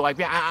that we feel like,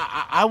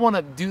 yeah, I want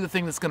to do the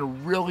thing that's going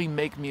to really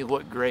make me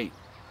look great.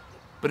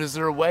 But is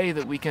there a way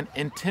that we can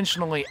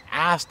intentionally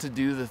ask to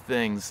do the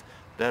things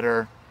that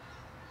are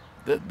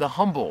the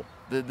humble,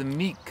 the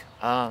meek,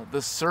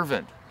 the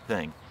servant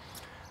thing?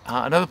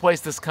 Another place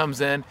this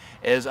comes in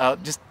is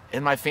just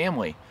in my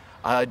family.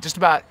 Just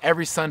about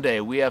every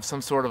Sunday we have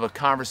some sort of a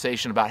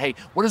conversation about, hey,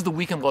 what does the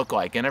weekend look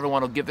like? And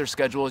everyone will give their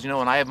schedules, you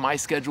know, and I have my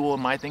schedule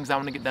and my things I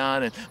want to get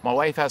done, and my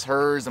wife has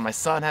hers, and my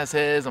son has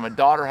his, and my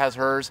daughter has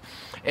hers,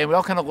 and we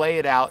all kind of lay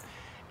it out.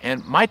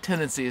 And my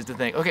tendency is to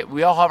think, okay,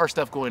 we all have our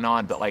stuff going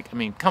on, but like, I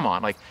mean, come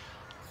on, like,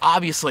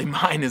 obviously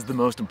mine is the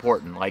most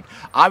important. Like,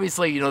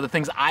 obviously, you know, the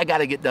things I got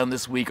to get done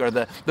this week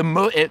are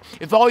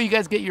if all you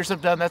guys get your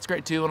stuff done, that's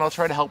great too, and I'll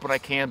try to help when I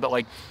can, but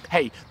like,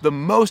 hey, the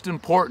most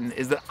important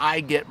is that I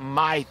get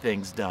my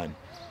things done.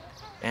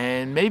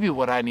 And maybe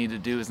what I need to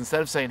do is,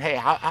 instead of saying, hey,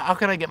 how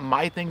can I get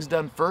my things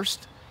done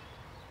first?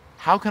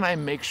 How can I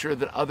make sure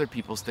that other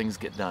people's things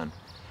get done?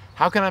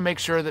 How can I make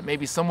sure that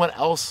maybe someone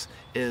else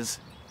is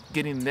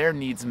getting their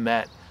needs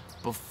met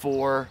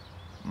before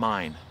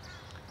mine?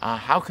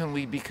 How can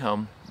we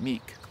become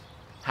meek?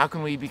 How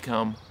can we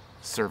become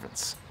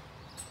servants?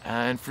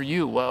 And for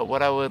you,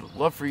 what I would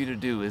love for you to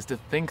do is to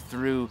think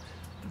through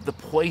the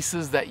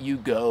places that you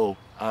go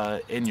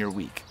in your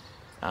week.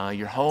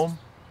 Your home,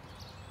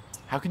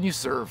 how can you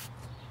serve?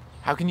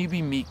 How can you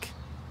be meek?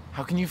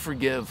 How can you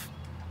forgive?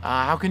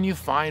 How can you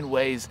find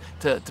ways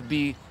to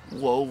be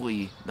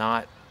lowly,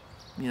 not,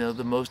 you know,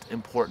 the most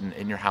important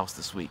in your house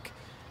this week?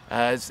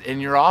 In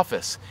your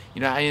office,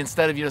 you know,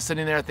 instead of, you know,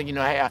 sitting there thinking,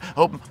 you know, hey, I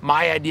hope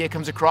my idea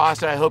comes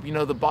across, and I hope, you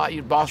know,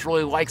 your boss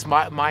really likes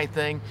my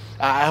thing.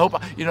 I hope,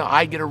 you know,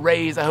 I get a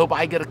raise. I hope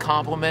I get a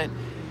compliment.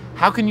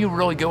 How can you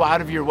really go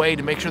out of your way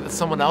to make sure that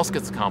someone else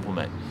gets a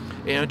compliment?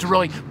 You know, to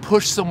really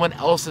push someone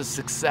else's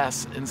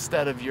success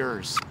instead of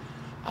yours.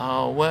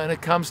 When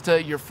it comes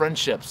to your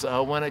friendships,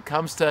 when it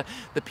comes to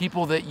the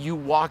people that you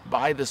walk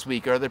by this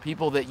week, or the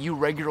people that you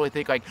regularly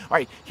think like, all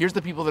right, here's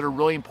the people that are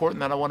really important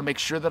that I want to make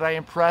sure that I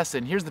impress,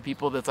 and here's the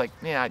people that's like,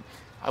 yeah,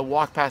 I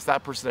walk past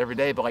that person every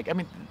day, but like, I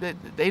mean,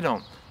 they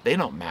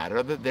don't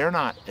matter. They're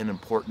not an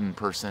important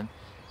person.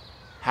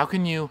 How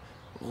can you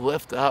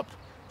lift up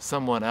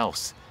someone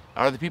else?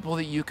 Are the people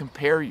that you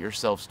compare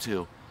yourselves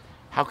to?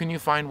 How can you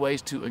find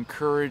ways to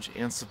encourage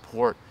and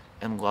support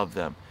and love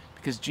them?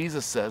 Because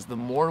Jesus says the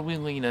more we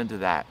lean into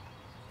that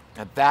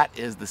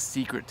is the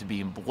secret to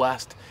being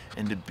blessed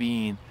and to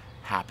being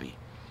happy.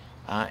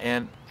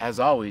 And as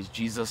always,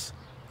 Jesus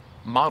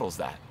models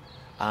that.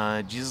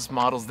 Jesus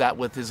models that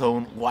with his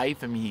own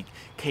life. I mean, he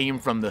came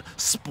from the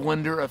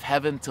splendor of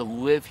heaven to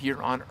live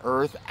here on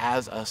earth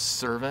as a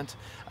servant,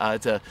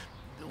 to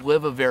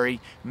live a very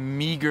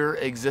meager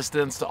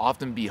existence, to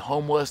often be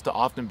homeless, to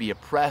often be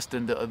oppressed,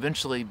 and to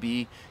eventually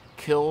be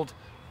killed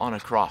on a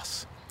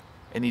cross.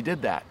 And he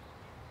did that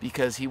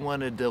because he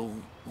wanted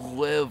to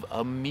live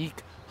a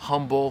meek,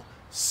 humble,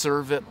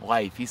 servant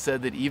life. He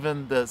said that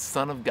even the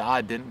Son of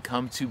God didn't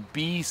come to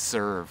be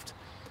served,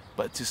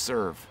 but to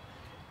serve.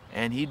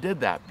 And he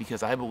did that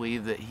because I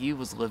believe that he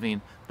was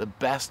living the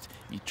best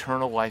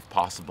eternal life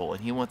possible,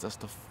 and he wants us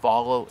to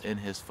follow in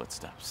his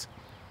footsteps.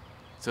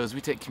 So as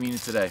we take communion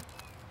today,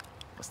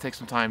 let's take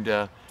some time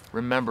to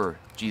remember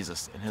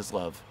Jesus and his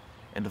love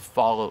and to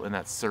follow in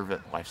that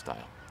servant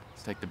lifestyle.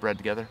 Let's take the bread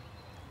together.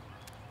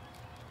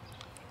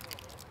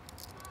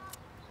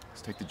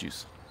 Let's take the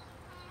juice.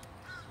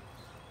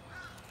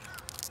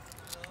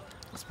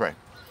 Let's pray.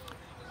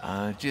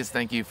 Jesus,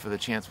 thank you for the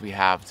chance we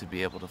have to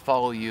be able to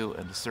follow you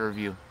and to serve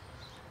you.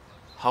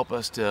 Help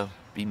us to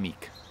be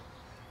meek.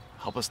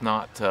 Help us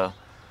not to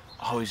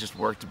always just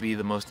work to be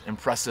the most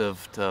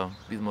impressive, to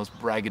be the most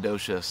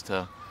braggadocious,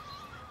 to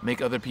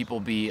make other people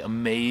be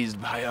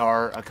amazed by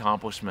our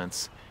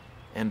accomplishments,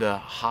 and to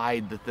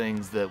hide the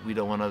things that we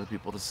don't want other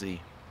people to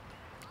see.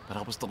 But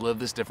help us to live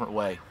this different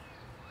way,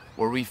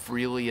 where we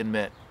freely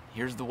admit,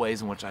 here's the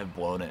ways in which I've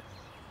blown it.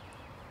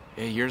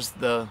 Here's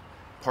the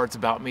parts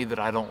about me that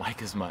I don't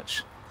like as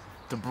much.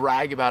 To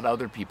brag about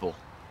other people,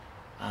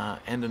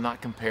 and to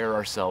not compare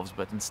ourselves,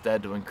 but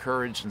instead to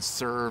encourage and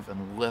serve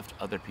and lift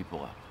other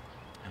people up.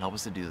 And help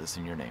us to do this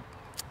in your name.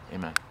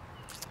 Amen.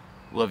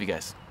 Love you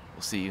guys.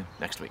 We'll see you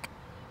next week.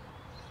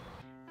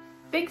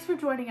 Thanks for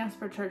joining us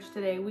for church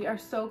today. We are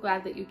so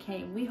glad that you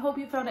came. We hope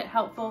you found it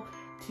helpful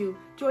to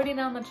join in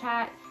on the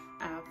chat,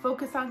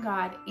 focus on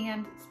God,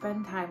 and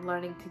spend time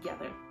learning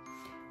together.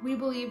 We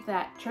believe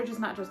that church is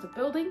not just a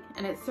building,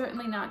 and it's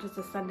certainly not just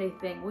a Sunday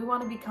thing. We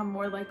want to become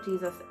more like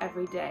Jesus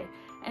every day.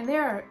 And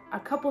there are a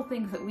couple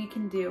things that we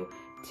can do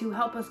to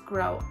help us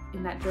grow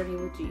in that journey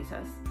with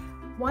Jesus.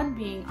 One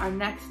being our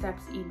Next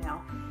Steps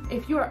email.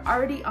 If you are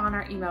already on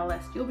our email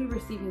list, you'll be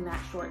receiving that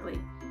shortly.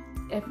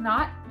 If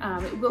not,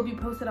 it will be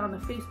posted on the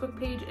Facebook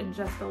page in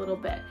just a little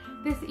bit.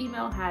 This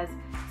email has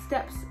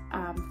steps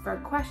for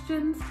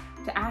questions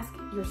to ask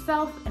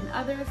yourself and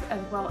others,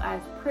 as well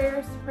as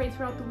prayers to pray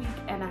throughout the week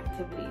and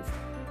activities.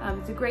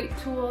 It's a great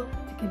tool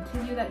to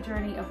continue that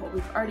journey of what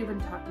we've already been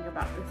talking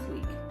about this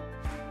week.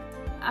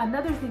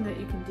 Another thing that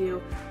you can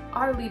do,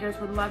 our leaders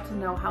would love to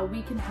know how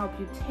we can help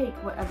you take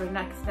whatever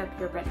next step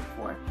you're ready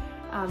for.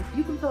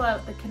 You can fill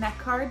out the Connect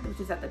card,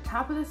 which is at the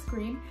top of the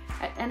screen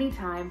at any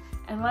time,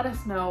 and let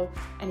us know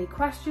any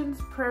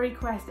questions, prayer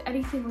requests,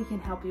 anything we can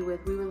help you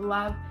with. We would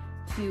love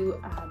to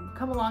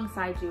come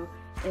alongside you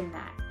in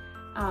that.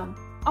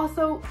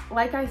 Also,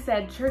 like I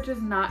said, church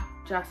is not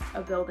just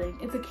a building.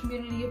 It's a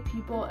community of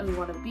people, and we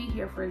want to be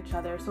here for each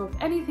other. So if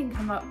anything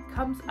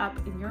comes up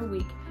in your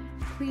week,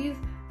 please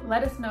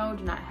let us know.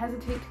 Do not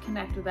hesitate to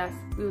connect with us.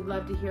 We would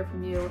love to hear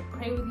from you,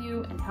 pray with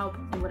you, and help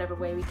in whatever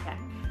way we can.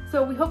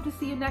 So we hope to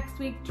see you next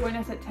week. Join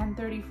us at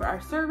 10:30 for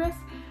our service.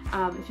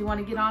 If you want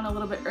to get on a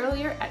little bit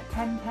earlier, at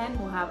 10:10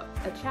 we'll have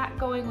a chat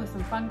going with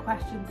some fun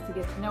questions to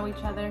get to know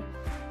each other,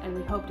 and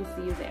we hope to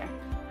see you there.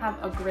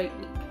 Have a great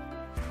week.